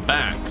and come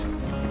back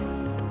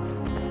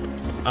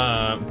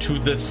to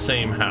this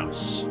same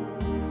house.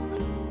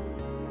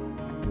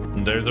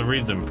 And there's a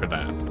reason for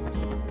that.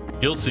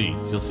 You'll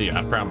see,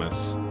 I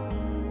promise.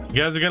 You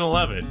guys are gonna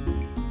love it.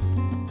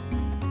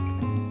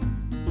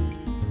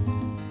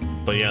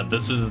 But yeah,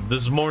 this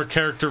is more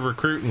character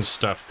recruiting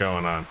stuff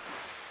going on.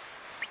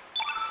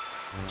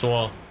 So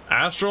we'll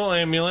astral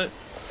amulet,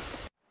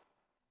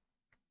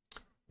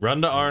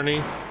 run to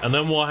Arnie, and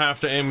then we'll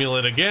have to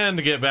amulet again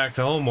to get back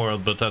to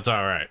homeworld, but that's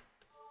alright.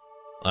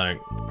 Like,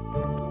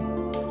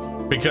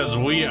 because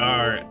we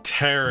are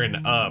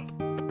tearing up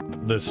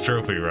this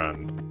trophy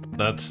run.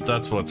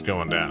 That's what's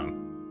going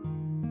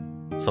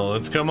down. So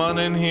let's come on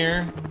in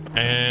here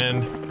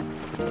and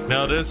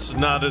notice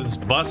not as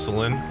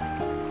bustling.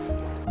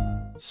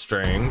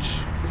 Strange.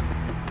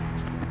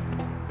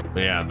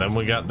 But yeah, then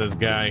we got this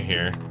guy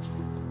here.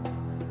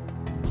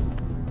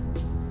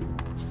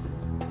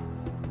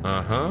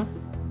 Uh-huh.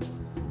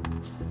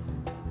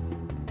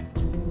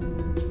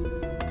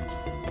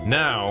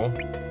 Now,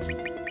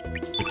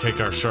 we take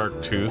our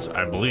shark tooth,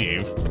 I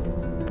believe.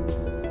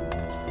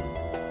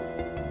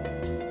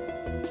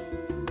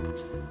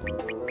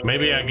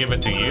 Maybe I give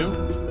it to you?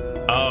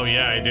 Oh,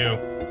 yeah, I do.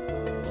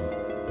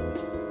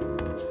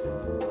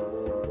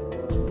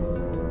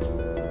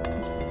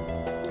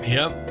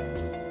 Yep.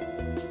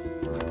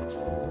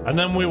 And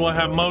then we will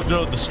have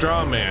Mojo the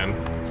Straw Man.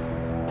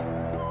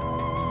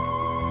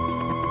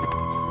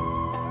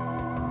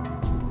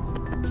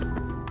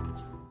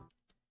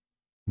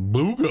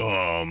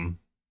 Boogum.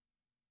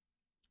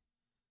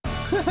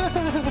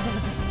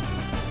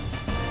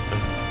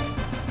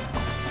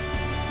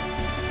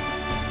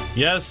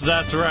 Yes,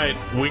 that's right.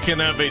 We can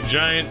have a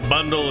giant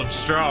bundle of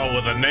straw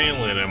with a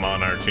nail in him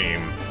on our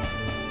team.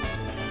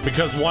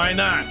 Because why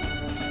not?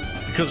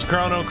 Because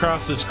Chrono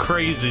Cross is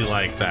crazy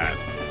like that.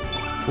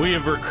 We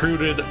have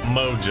recruited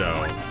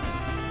Mojo.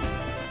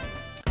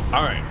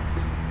 Alright.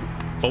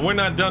 But we're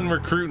not done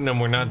recruiting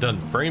and we're not done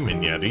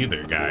framing yet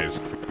either,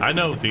 guys. I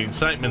know the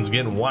excitement's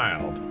getting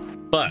wild,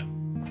 but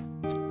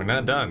we're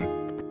not done.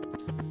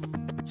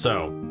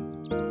 So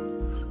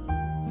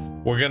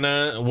we're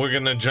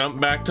gonna jump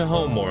back to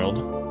Homeworld.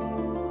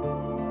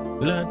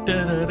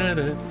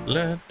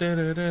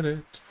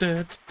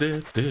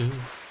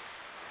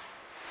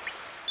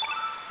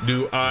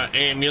 Do our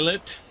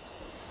amulet.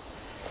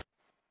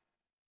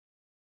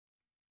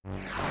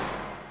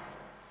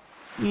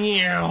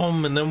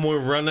 And then we're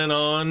running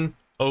on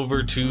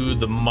over to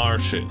the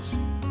marshes.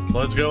 So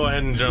let's go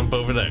ahead and jump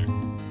over there.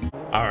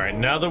 All right,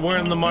 now that we're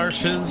in the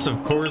marshes,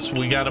 of course,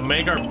 we got to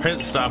make our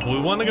pit stop. We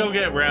want to go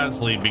get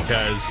Razly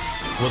because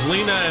with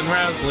Lena and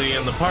Razly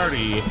in the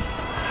party,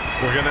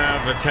 we're going to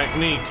have a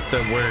technique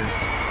that we're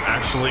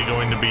actually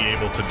going to be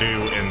able to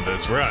do in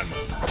this run.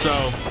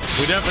 So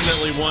we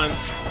definitely want,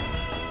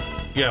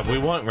 yeah, we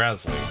want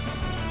Razly.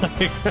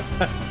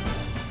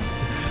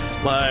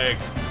 Like,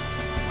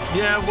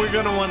 yeah, we're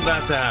going to want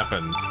that to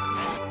happen.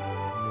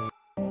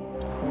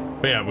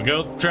 But yeah, we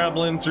go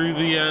traveling through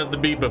the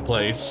Biba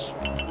place.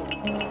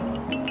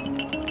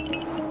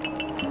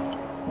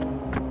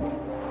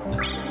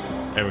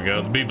 There we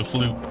go, the Biba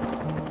flute.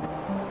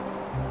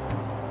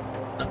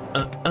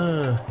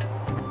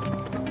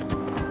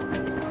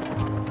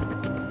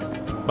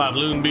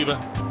 Babloon Biba.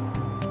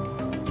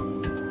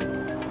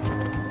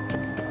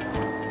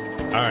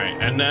 Alright,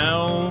 and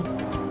now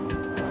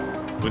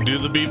we do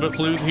the Biba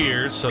flute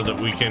here so that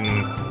we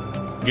can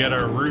get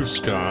our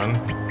roost on.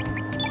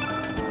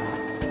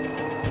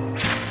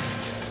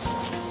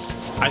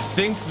 I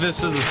think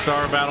this is the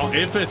star battle.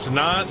 If it's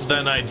not,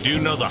 then I do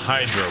know the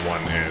Hydra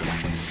one is.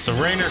 So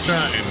rain or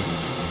shine,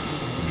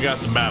 we got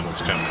some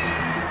battles coming.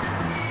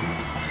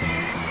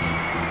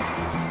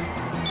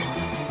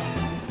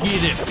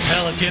 Get it,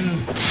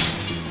 Pelican.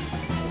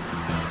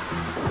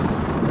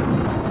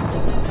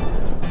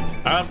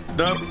 Up.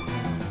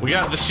 We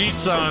got the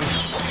cheats on.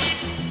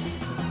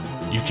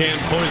 You can't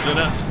poison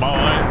us,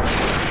 boy.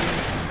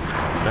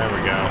 There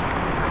we go.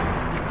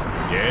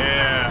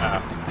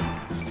 Yeah.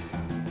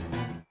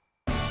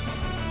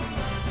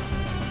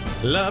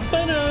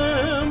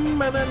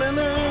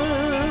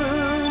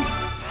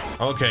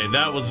 Okay,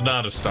 that was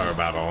not a star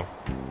battle.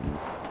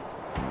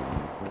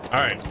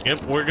 Alright,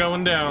 yep, we're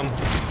going down.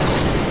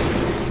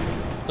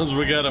 Because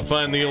we gotta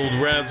find the old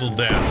razzle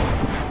dazzle.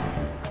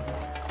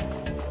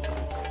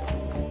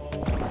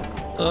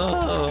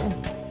 Oh.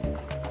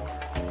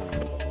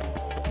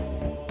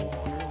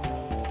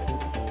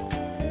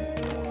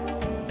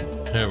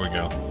 There we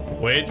go.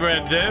 Wait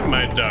right there,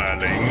 my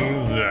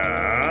darlings.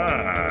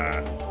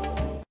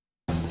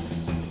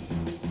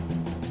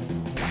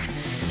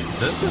 Is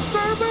this a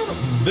star battle?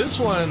 This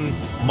one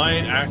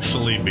might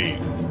actually be.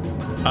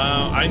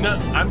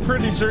 I'm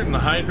pretty certain the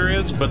Hydra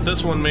is, but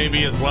this one may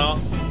be as well,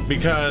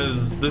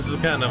 because this is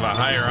kind of a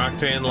higher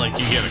octane, like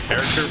you get a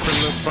character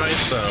from this fight,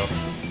 so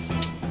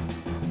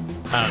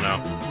I don't know.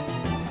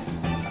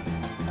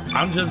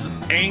 I'm just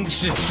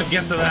anxious to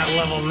get to that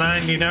level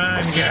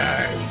 99,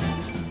 guys.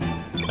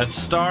 That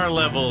star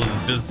level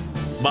is just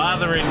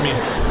bothering me.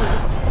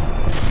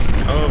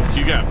 Oh,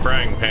 you got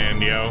frying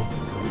pan, yo.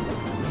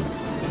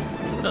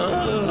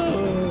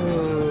 Oh.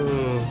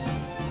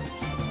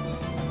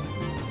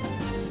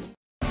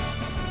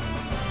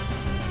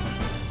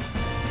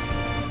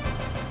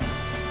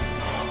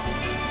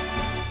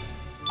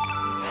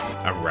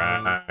 All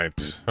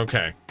right.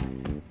 Okay.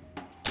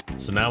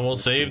 So now we'll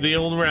save the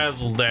old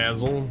razzle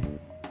dazzle.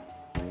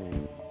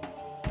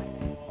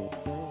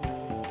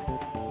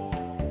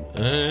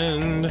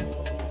 And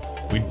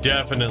we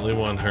definitely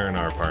want her in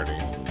our party.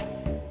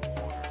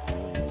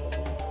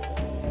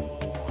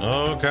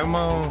 Oh, come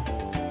on.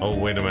 Oh,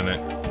 wait a minute.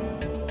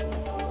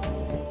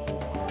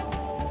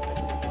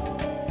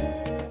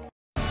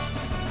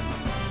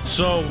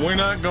 So we're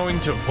not going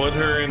to put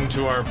her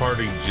into our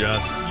party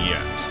just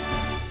yet.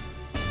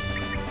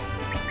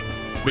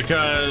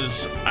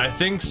 Because I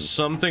think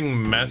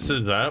something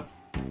messes up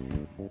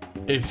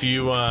if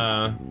you,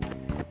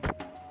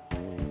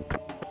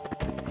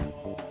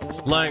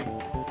 like,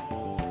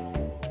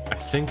 I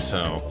think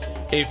so.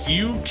 If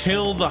you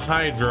kill the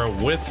Hydra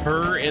with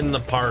her in the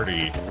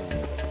party,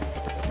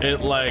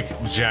 it, like,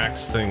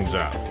 jacks things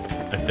up,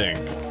 I think.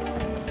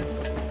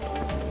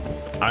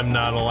 I'm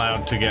not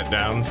allowed to get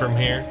down from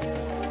here?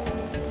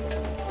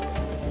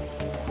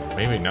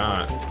 Maybe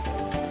not.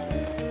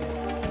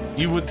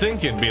 You would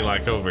think it'd be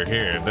like over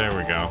here. There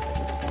we go.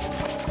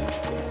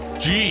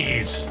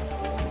 Jeez.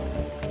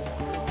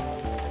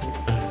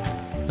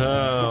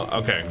 Oh,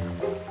 okay.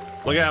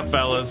 Look out,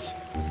 fellas.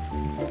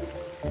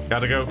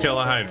 Gotta go kill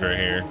a Hydra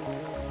here.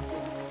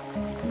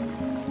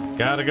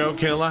 Gotta go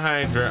kill a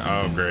Hydra.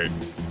 Oh, great.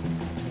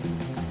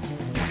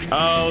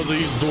 Oh,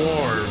 these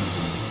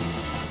dwarves.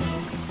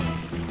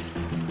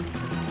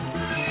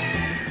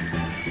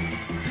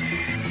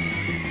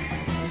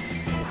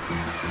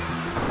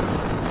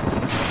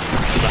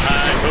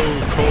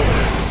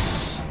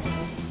 Chorus.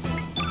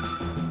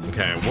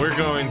 Okay, we're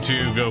going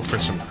to go for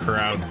some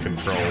crowd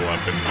control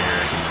up in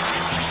here.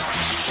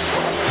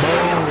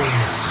 Boom.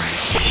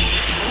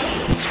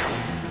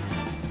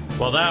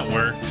 Well, that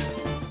worked.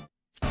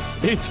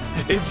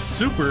 It's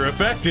super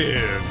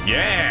effective.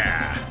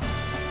 Yeah.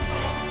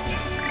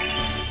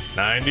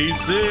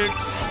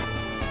 96.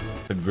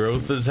 The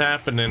growth is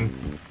happening.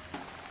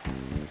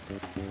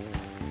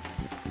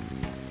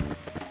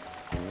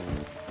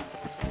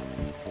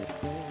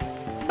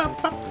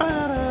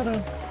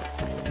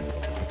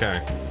 Okay.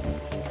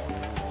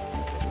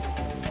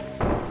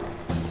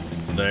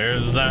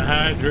 There's the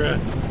Hydra.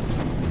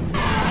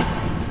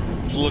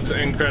 Which looks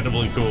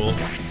incredibly cool.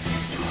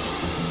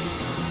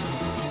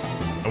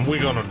 And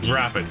we're gonna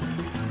drop it.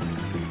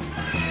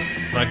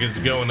 Like it's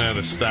going out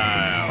of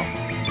style.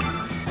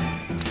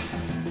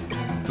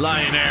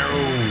 Flying arrow.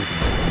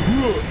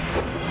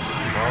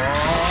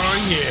 Oh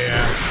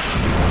yeah.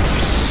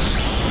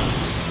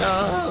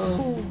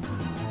 Oh.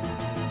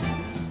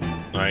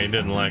 Oh, he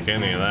didn't like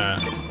any of that.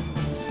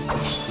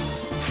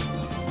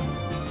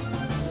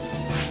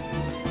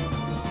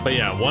 But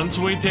yeah, once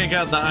we take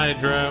out the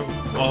Hydra,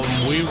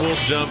 we will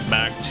jump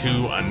back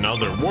to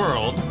another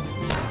world.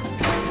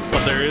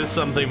 But there is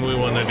something we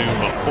want to do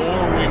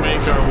before we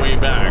make our way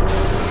back.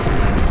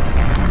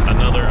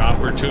 Another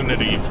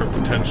opportunity for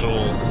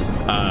potential,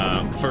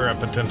 for a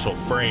potential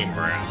frame,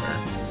 rather.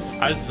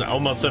 I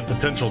almost said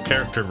potential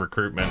character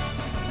recruitment.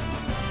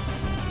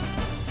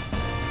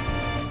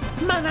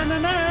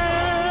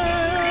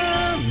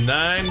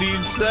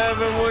 97,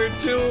 we're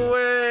 2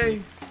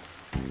 away.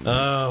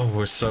 Oh,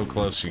 we're so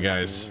close, you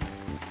guys.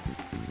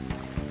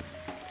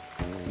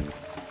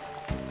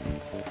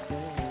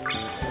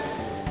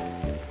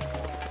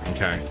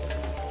 Okay.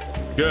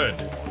 Good.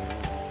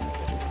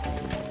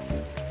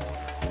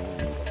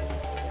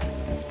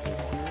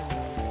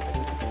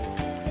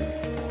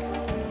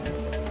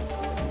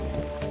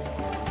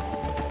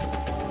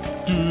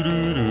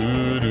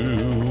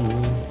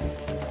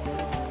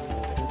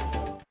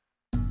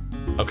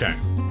 Okay.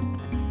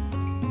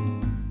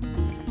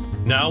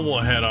 Now we'll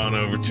head on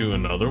over to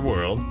another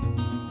world.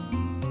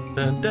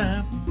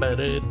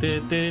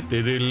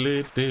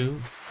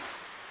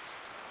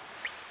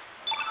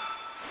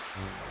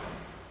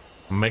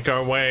 Make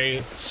our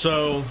way.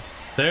 So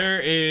there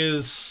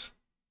is,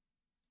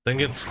 I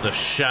think it's the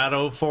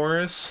Shadow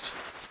Forest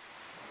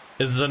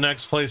is the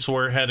next place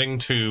we're heading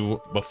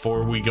to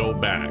before we go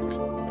back.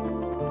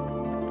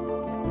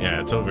 Yeah,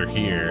 it's over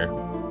here.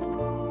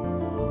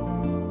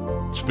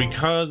 It's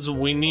because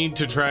we need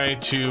to try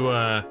to,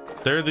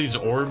 there are these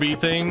orby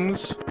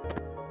things.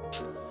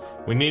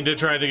 We need to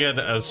try to get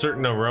a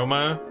certain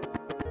aroma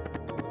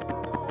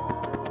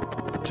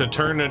to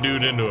turn a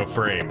dude into a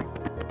frame.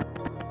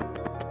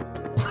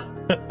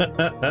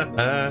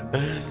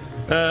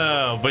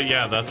 Oh, but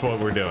yeah, that's what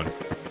we're doing.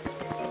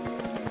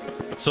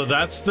 So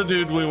that's the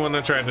dude we want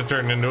to try to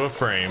turn into a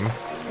frame.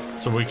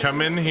 So we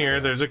come in here,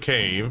 there's a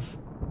cave.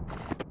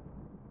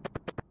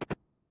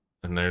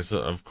 And there's,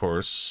 of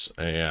course,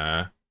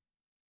 a,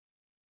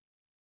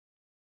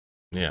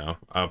 yeah,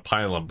 a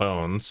pile of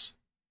bones.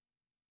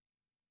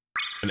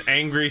 An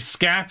angry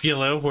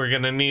scapula. We're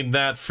gonna need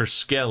that for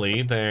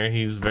Skelly. There,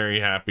 he's very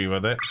happy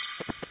with it.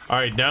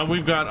 Alright, now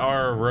we've got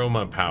our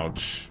aroma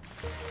pouch.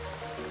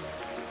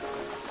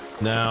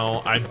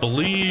 Now, I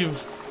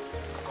believe,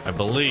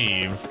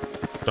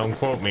 don't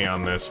quote me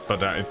on this,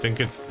 but I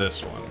think it's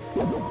this one.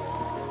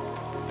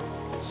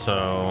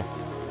 So,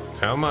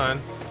 come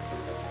on.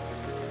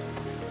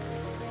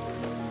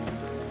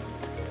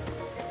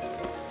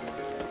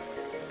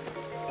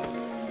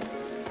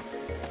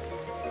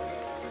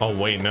 Oh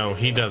wait, no,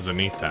 he doesn't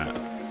eat that.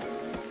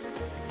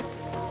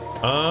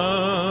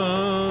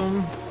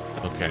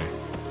 Okay.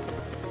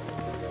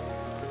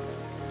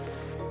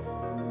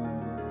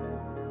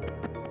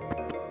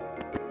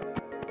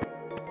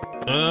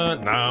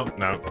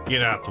 No,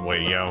 get out the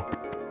way, yo.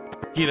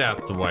 Get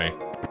out the way.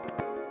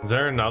 Is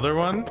there another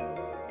one?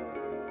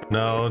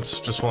 No, it's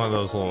just one of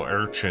those little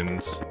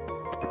urchins.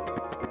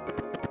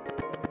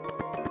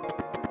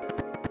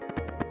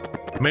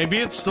 Maybe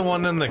it's the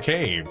one in the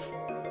cave.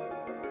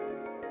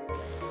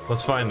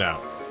 Let's find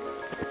out.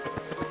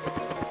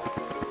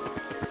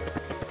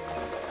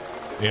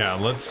 Yeah,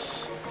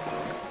 let's...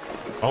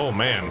 Oh,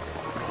 man.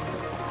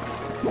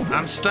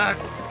 I'm stuck.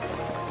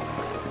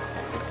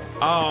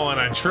 Oh, and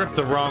I tripped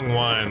the wrong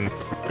one.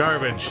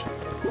 Garbage.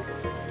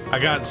 I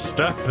got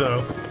stuck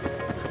though.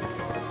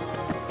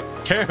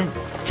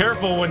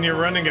 Careful when you're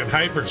running at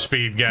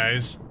hyperspeed,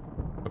 guys.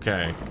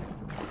 Okay.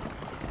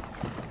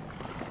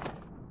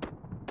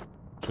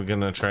 So we're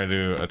gonna try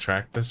to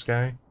attract this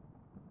guy.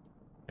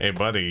 Hey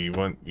buddy,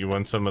 you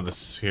want some of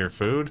this here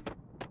food?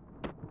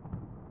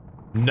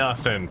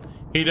 Nothing.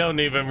 He don't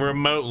even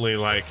remotely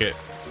like it.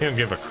 He don't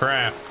give a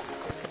crap.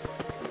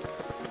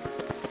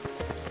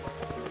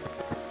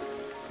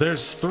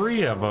 There's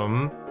 3 of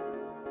them.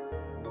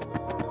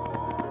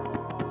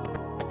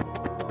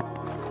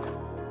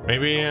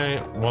 Maybe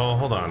well,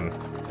 hold on.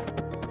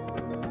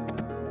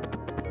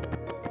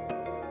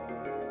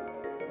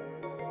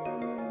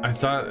 I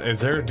thought,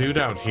 is there a dude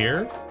out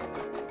here?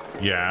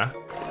 Yeah.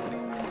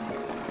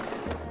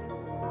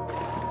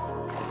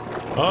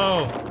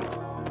 Oh!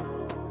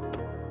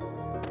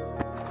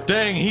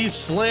 Dang, he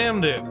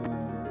slammed it!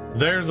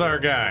 There's our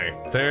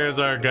guy. There's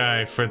our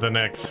guy for the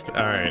next...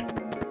 Alright.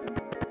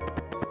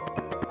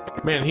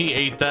 Man, he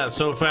ate that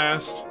so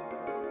fast.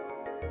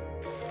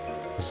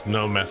 There's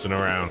no messing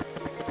around.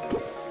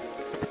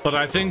 But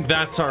I think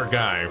that's our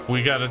guy.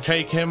 We gotta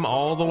take him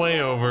all the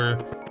way over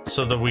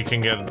so that we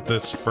can get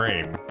this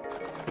frame.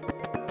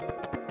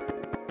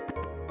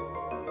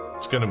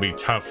 It's gonna be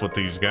tough with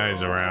these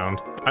guys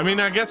around. I mean,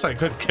 I guess I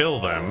could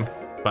kill them,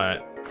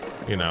 but,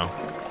 you know.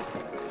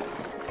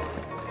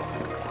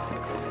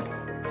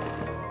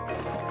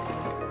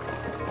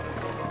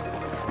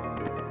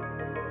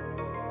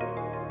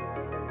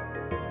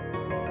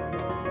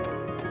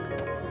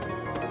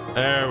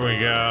 There we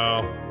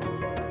go.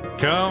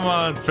 Come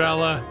on,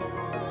 fella.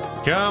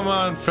 Come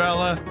on,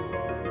 fella.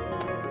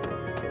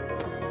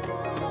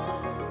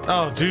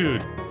 Oh,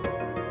 dude.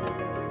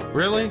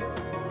 Really?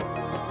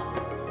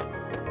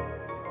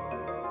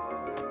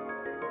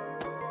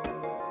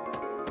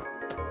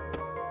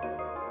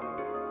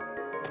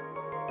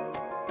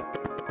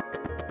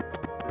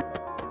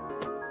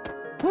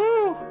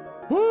 Woo!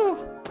 Woo!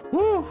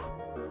 Woo!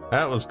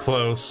 That was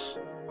close.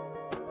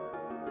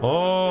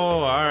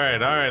 Oh,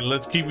 alright,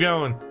 let's keep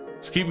going.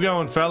 Let's keep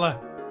going, fella.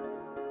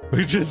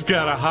 We just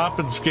gotta hop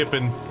and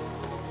skipping.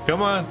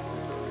 Come on.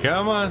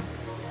 Come on.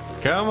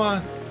 Come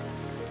on.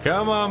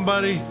 Come on,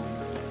 buddy.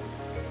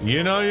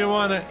 You know you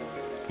want it.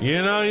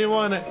 You know you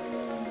want it.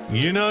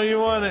 You know you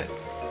want it.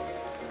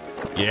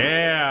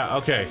 Yeah,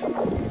 okay.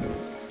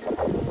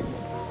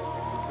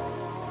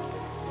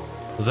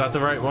 Was that the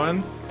right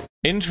one?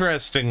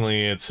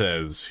 Interestingly, it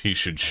says he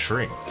should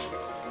shrink.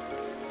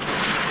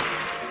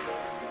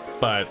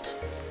 But,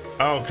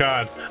 oh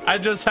god, I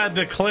just had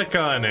to click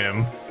on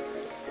him.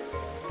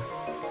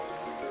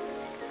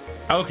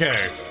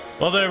 Okay,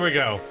 well there we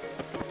go.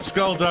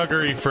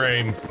 Skullduggery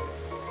frame.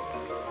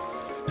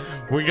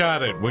 We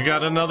got it. We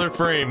got another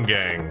frame,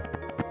 gang.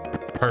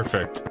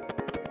 Perfect.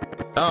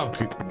 Oh,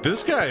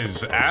 this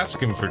guy's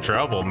asking for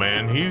trouble,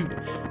 man.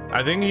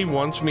 I think he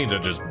wants me to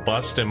just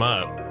bust him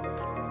up.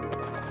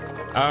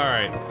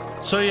 Alright.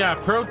 So yeah,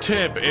 pro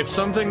tip, if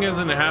something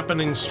isn't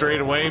happening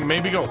straight away,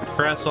 maybe go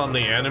press on the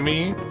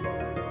enemy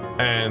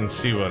and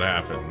see what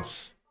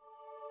happens.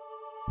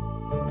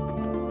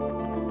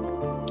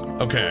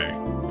 Okay.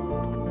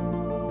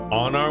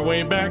 On our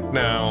way back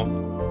now.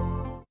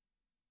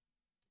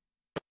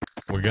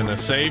 We're gonna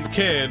save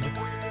Kid,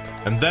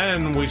 and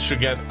then we should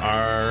get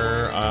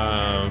our,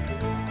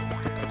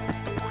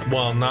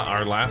 well, not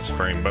our last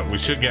frame, but we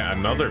should get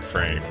another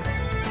frame,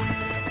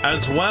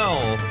 as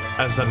well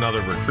as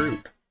another recruit.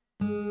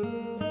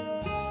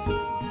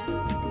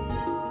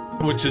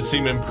 Which is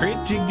seeming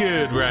pretty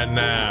good right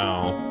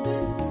now.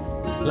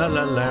 La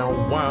la la,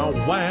 wow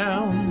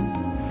wow.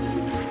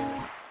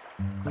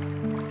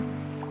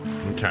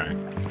 Okay.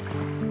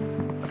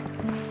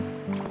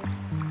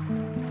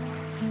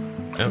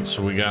 Yep,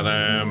 so we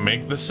gotta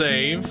make the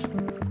save.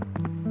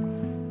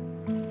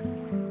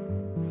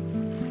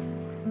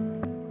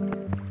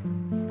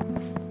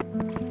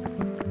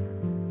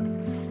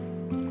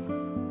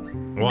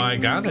 Well, I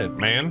got it,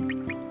 man.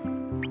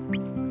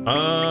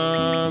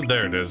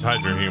 There it is,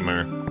 Hydra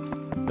Humor.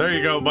 There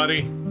you go,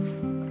 buddy.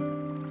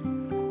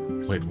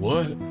 Wait,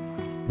 what?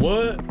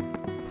 What?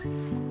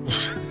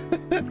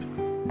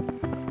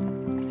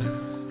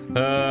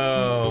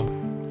 Oh.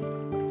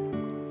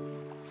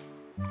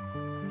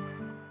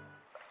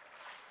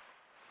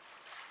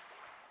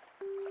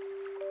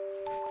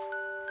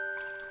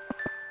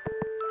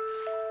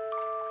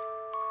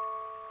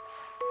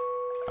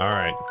 All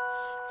right.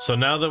 So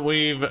now that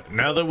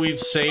we've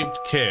saved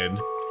Kid,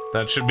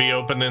 that should be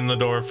opening the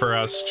door for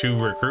us to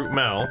recruit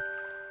Mel.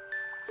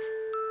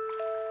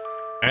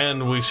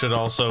 And we should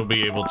also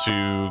be able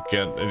to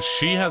get...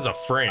 She has a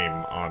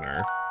frame on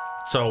her.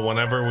 So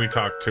whenever we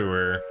talk to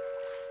her,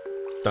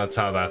 that's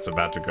how that's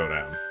about to go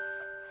down.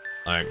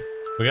 Like,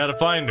 we gotta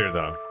find her,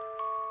 though.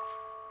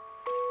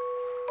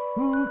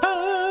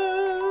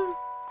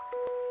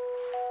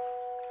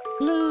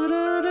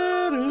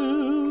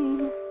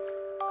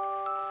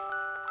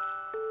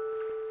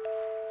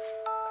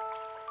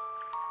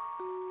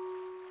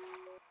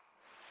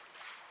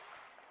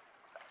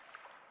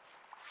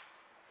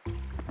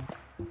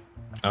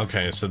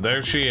 Okay, so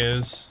there she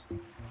is.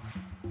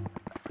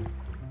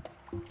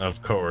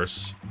 Of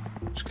course.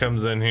 She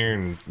comes in here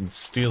and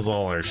steals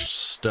all our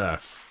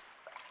stuff.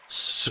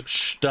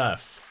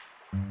 Stuff.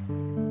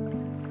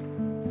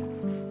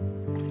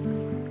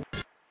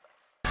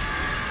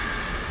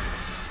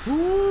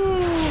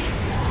 Woo!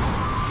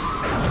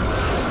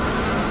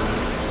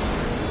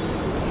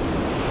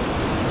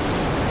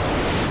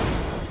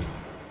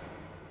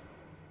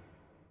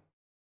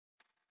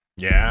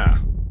 Yeah.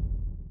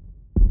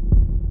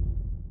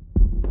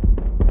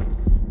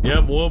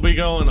 Yep, we'll be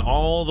going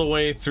all the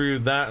way through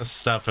that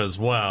stuff as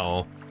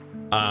well.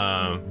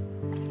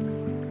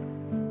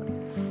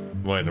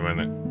 Wait a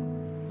minute.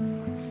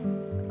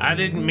 I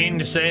didn't mean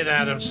to say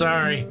that, I'm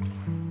sorry.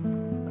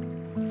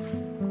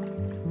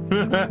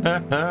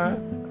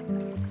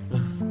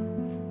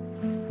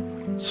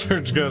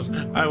 Serge goes,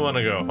 I want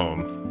to go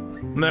home.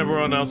 And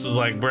everyone else is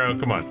like, bro,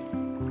 come on.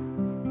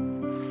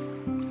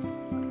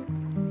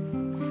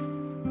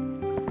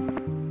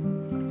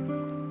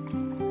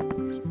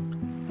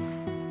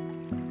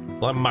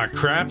 Well, my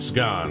crap's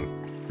gone.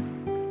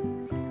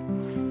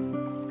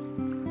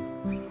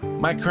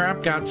 My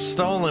crap got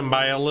stolen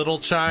by a little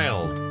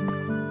child.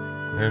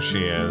 There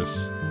she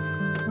is.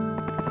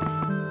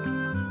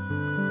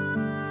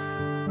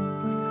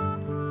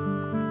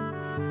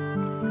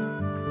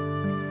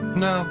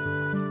 No.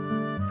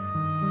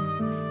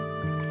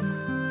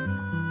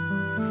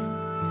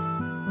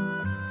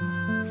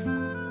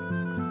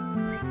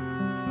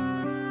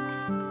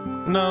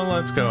 No,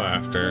 let's go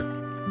after.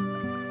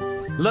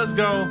 Let's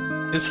go.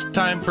 It's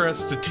time for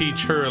us to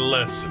teach her a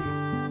lesson.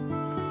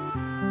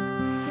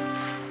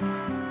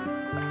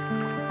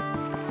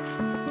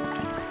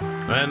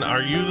 And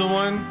are you the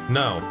one?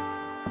 No.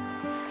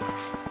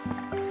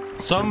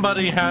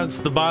 Somebody has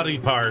the body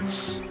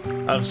parts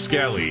of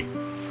Skelly.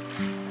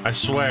 I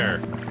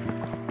swear.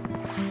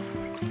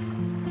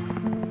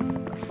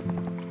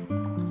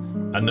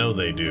 I know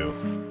they do.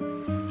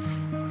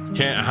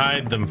 Can't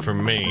hide them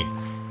from me.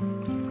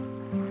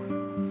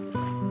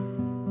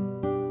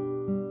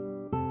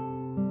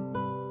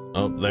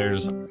 Oh,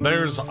 there's a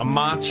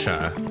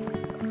matcha.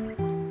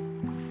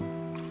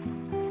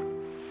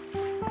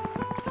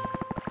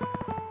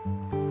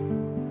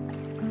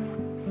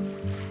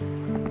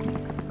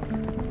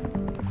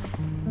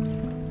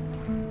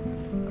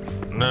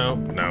 No,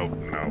 no,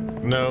 no,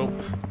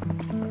 nope.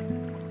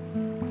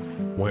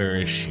 Where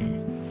is she?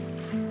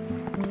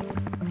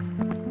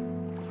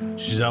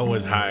 She's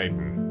always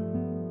hiding.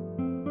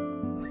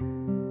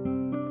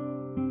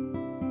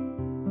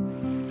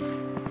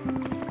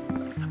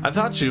 I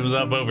thought she was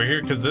up over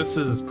here because this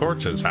is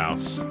Corch's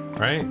house,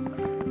 right?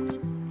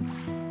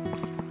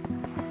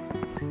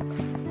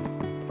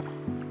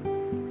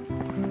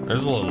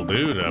 There's a little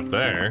dude up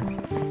there.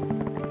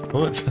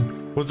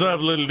 What's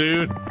up, little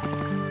dude?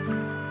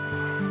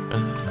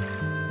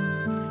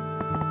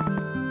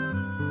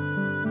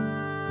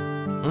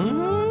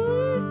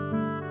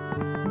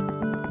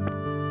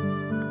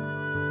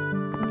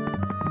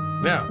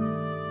 Yeah.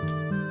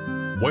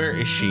 Where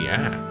is she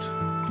at?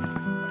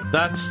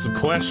 That's the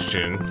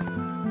question.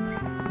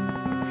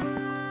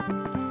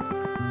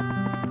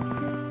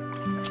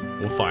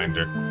 We'll find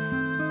her.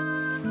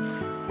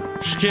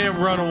 She can't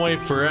run away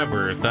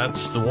forever.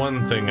 That's the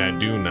one thing I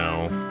do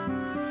know.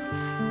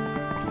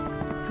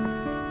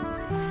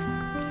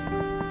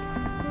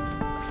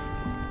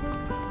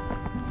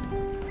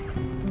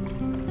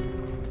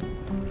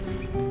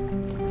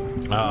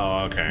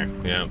 Oh, okay.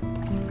 Yep.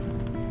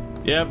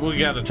 Yep, we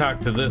gotta talk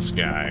to this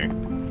guy.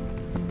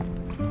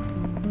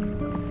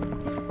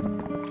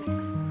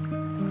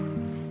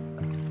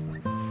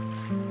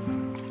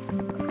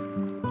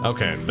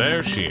 Okay,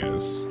 there she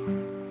is.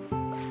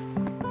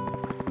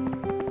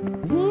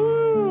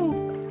 Woo!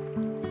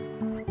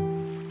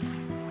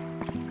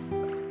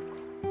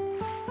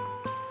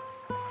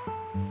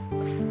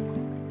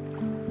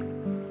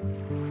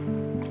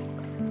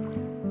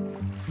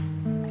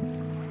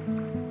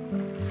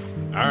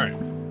 All right.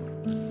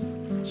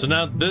 So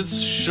now this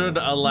should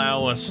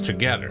allow us to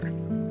get her,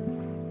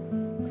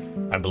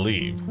 I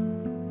believe.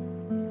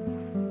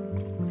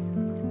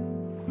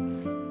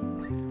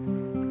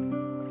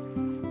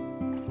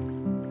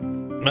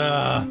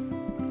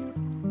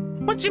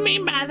 What you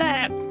mean by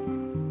that?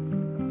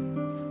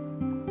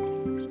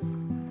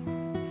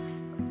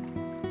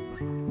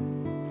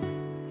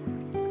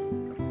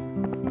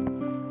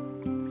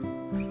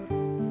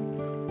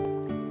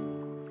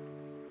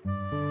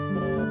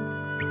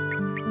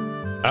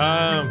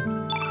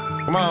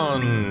 Come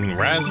on,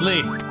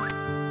 Rasley.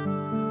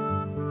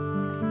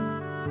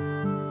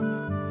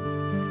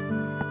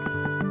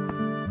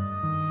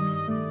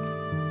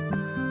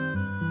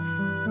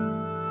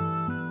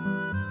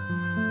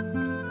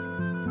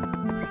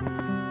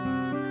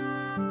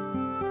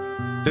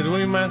 Did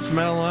we mess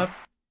Mel up?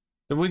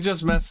 Did we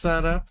just mess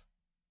that up?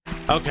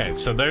 Okay,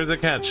 so there's the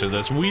catch to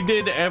this. We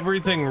did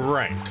everything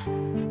right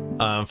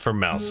for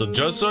Mel. So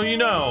just so you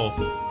know,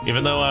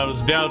 even though I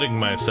was doubting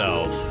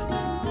myself,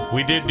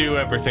 we did do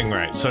everything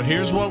right. So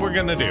here's what we're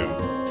gonna do.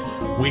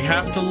 We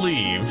have to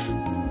leave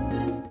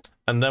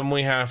And then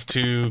we have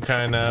to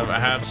kind of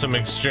have some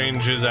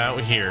exchanges out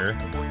here.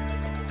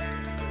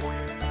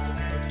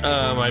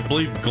 I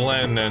believe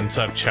Glenn ends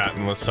up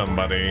chatting with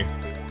somebody.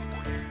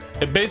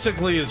 It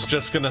basically is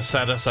just gonna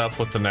set us up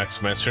with the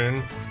next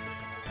mission.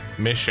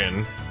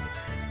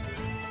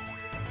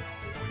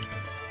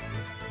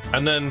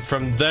 And then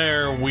from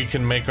there, we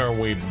can make our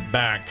way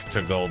back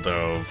to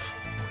Goldove.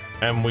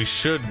 And we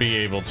should be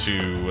able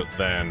to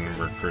then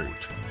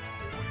recruit.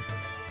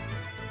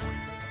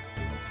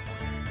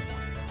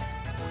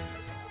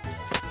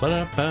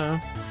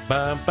 Ba-da-ba,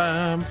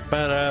 ba-ba,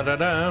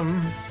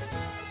 ba-da-da-dum.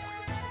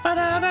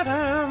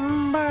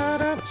 Ba-da-da-dum,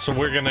 ba-da. So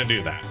we're gonna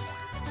do that.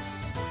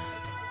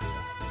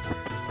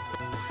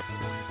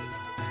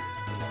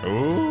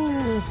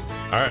 Ooh,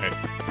 alright.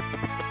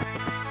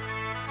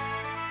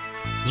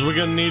 Because we're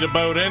gonna need a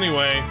boat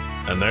anyway.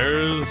 And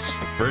there's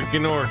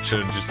freaking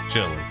Orchard just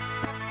chilling.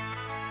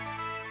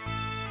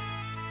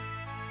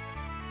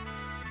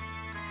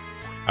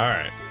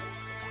 Alright.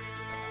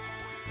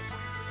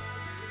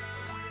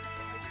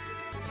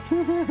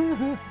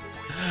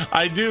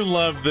 I do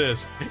love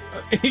this.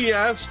 He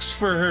asks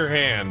for her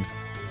hand.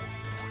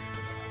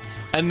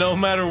 And no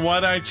matter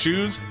what I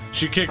choose,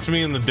 she kicks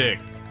me in the dick.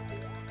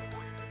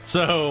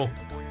 So,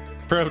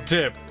 pro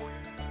tip.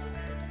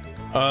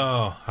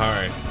 Oh,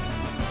 alright.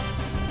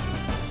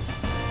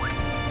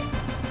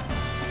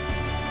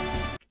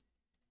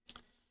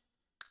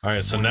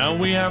 Alright, so now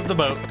we have the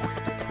boat.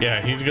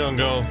 Yeah, he's gonna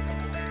go.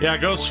 Yeah,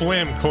 go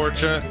swim,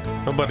 Korcha.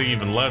 Nobody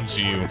even loves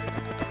you.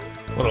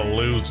 What a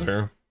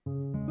loser.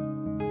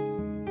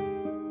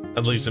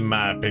 At least in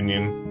my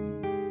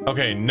opinion.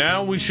 Okay,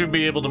 now we should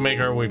be able to make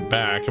our way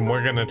back, and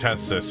we're gonna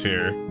test this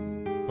here.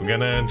 We're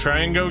gonna try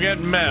and go get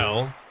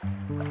Mel.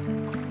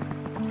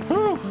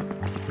 Whew.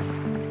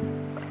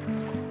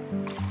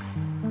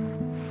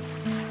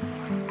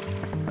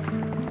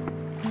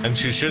 And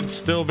she should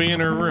still be in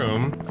her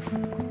room.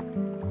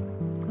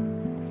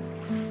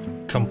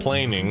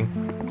 Complaining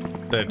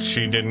that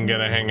she didn't get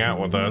to hang out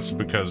with us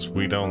because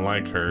we don't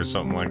like her or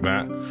something like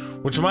that.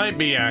 Which might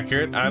be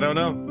accurate, I don't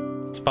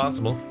know. It's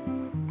possible.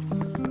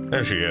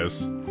 There she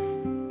is.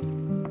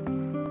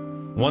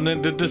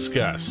 Wanted to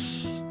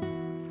discuss.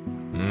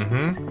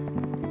 Mm-hmm.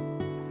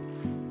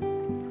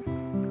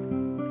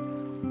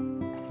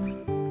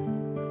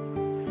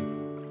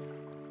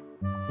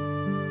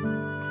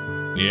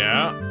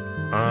 Yeah.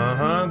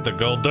 Uh-huh. The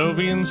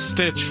Goldovian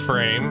stitch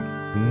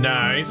frame.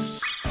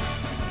 Nice.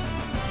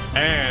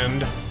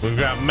 And we've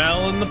got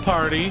Mel in the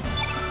party.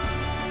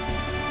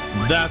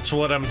 That's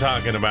what I'm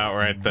talking about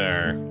right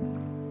there.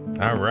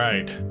 All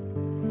right.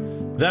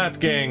 That,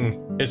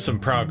 gang, is some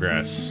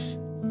progress.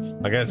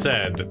 Like I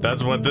said,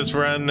 that's what this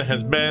run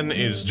has been,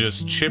 is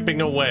just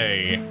chipping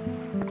away.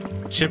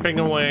 Chipping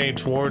away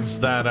towards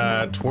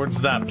that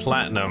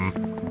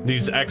platinum.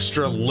 These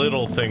extra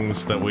little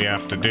things that we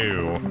have to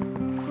do.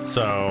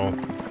 So,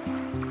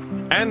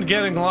 and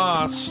getting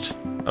lost,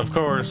 of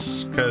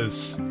course,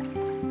 because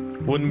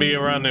wouldn't be a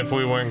run if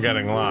we weren't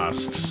getting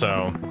lost,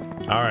 so,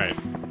 alright.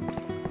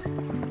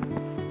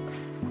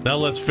 Now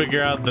let's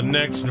figure out the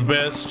next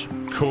best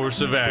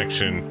course of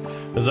action,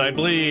 as I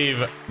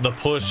believe the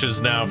push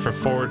is now for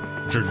Fort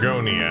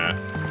Dragonia,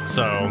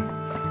 so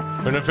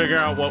we're gonna figure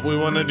out what we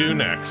want to do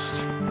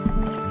next.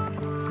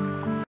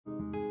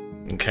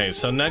 Okay,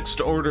 so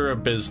next order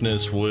of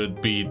business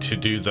would be to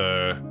do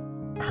the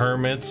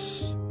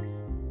Hermits,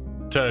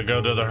 to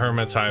go to the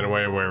Hermits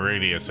hideaway where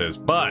Radius is,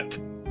 but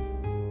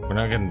we're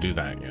not gonna do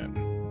that yet.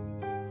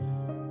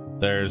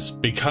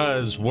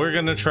 Because we're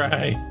gonna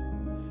try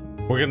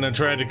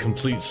to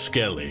complete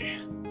Skelly.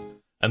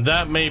 And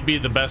that may be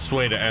the best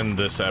way to end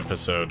this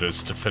episode,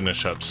 is to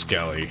finish up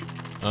Skelly.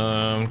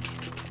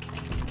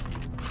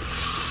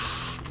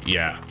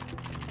 Yeah.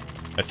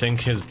 I think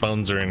his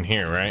bones are in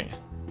here, right?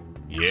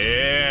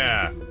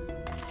 Yeah!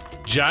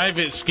 Jive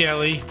it,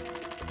 Skelly!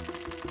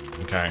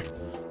 Okay.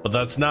 But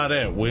that's not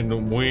it.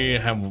 We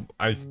have,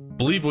 I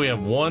believe we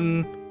have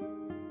one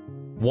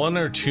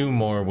or two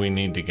more we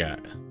need to get.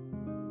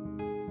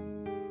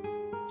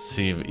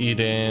 Sea of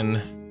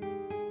Eden.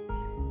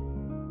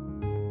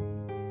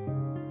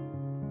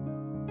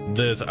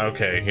 This,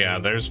 okay, yeah,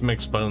 there's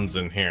mixed bones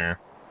in here.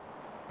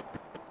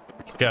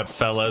 Got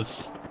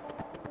fellas.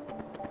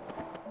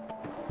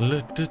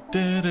 Where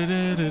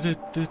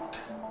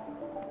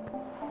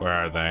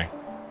are they?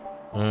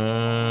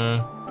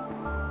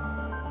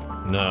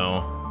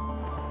 No.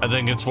 I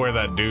think it's where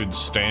that dude's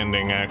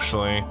standing,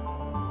 actually.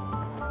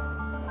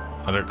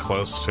 Oh, they're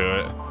close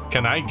to it.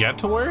 Can I get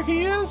to where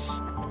he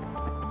is?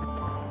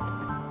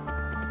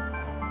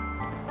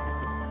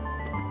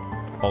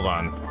 Hold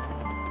on.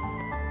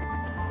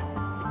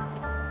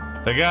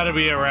 They gotta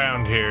be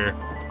around here.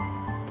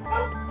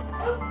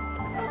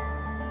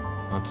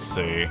 Let's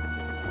see.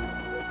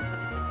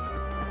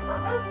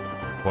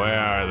 Where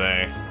are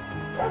they?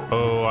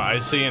 Oh, I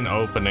see an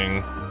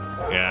opening.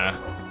 Yeah.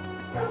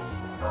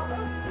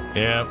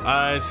 Yep,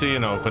 I see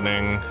an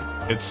opening.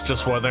 It's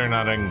just whether or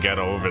not I can get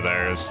over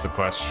there is the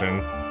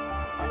question.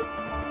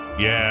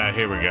 Yeah,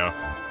 here we go.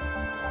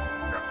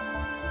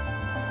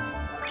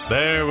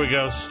 There we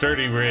go,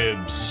 sturdy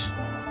ribs.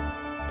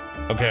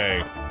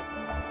 Okay.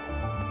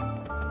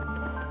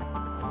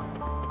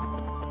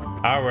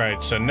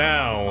 Alright, so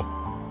now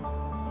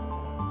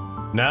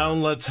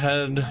let's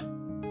head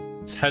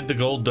to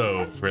Gold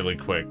Dove really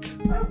quick.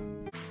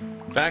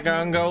 Back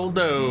on Gold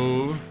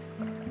Dove.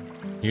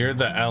 You're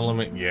the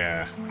element,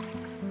 yeah.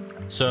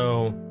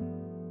 So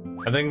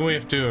I think we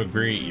have to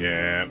agree,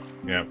 yeah.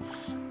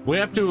 We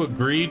have to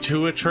agree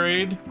to a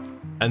trade,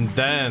 and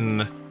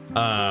then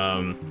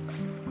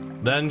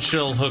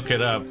she'll hook it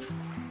up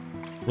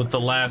with the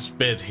last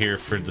bit here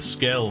for the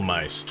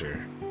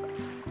Scalmeister.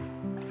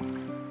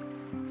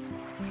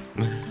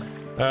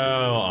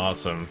 Oh,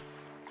 awesome.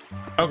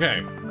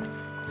 Okay,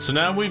 so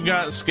now we've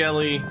got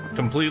Skelly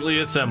completely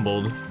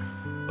assembled.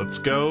 Let's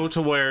go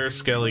to where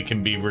Skelly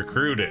can be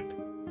recruited.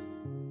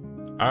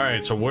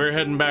 Alright, so we're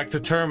heading back to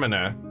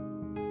Termina.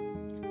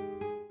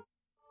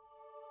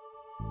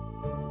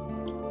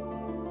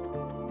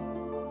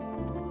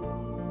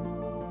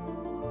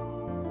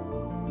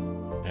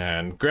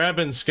 And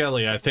grabbing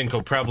Skelly, I think,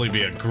 will probably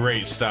be a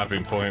great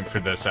stopping point for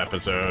this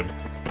episode.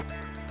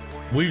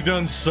 We've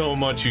done so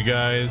much, you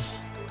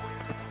guys.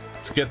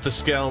 Let's get the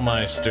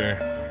Scalmeister.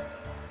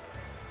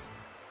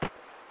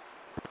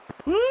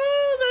 Woo,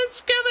 that's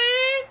Skelly!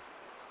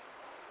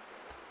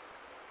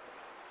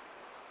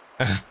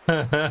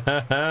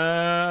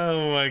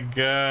 Oh my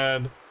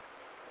god.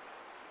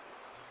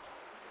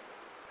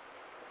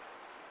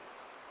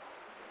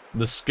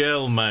 The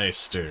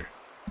Scalmeister.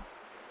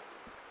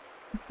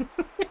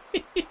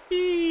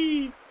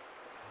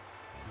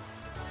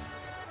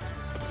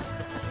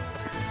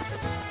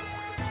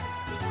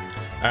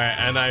 Alright,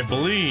 and I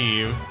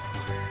believe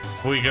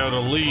we go to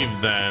leave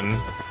then,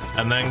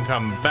 and then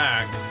come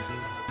back,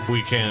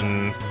 we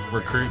can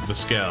recruit the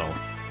Skell.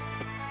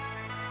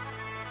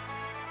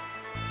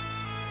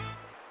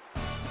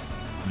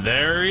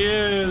 There he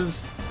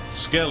is!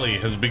 Skelly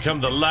has become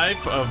the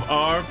life of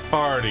our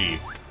party.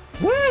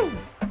 Woo!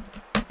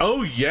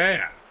 Oh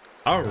yeah!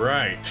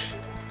 Alright.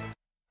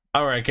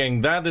 Alright,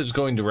 gang, that is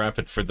going to wrap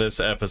it for this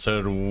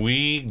episode.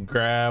 We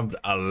grabbed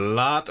a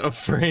lot of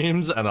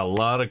frames and a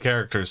lot of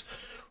characters.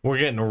 We're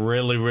getting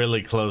really,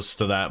 really close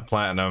to that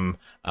platinum.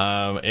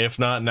 If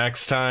not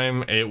next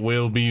time, it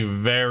will be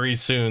very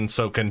soon.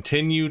 So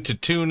continue to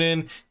tune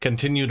in,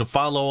 continue to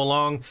follow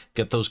along,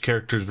 get those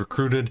characters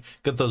recruited,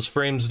 get those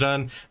frames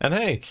done. And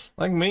hey,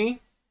 like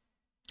me,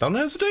 don't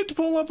hesitate to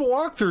pull up a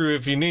walkthrough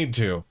if you need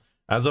to.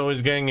 As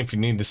always, gang, if you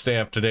need to stay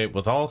up to date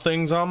with all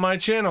things on my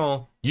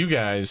channel, you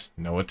guys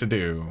know what to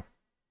do.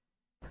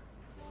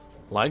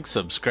 Like,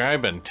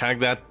 subscribe, and tag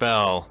that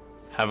bell.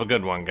 Have a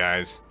good one,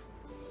 guys.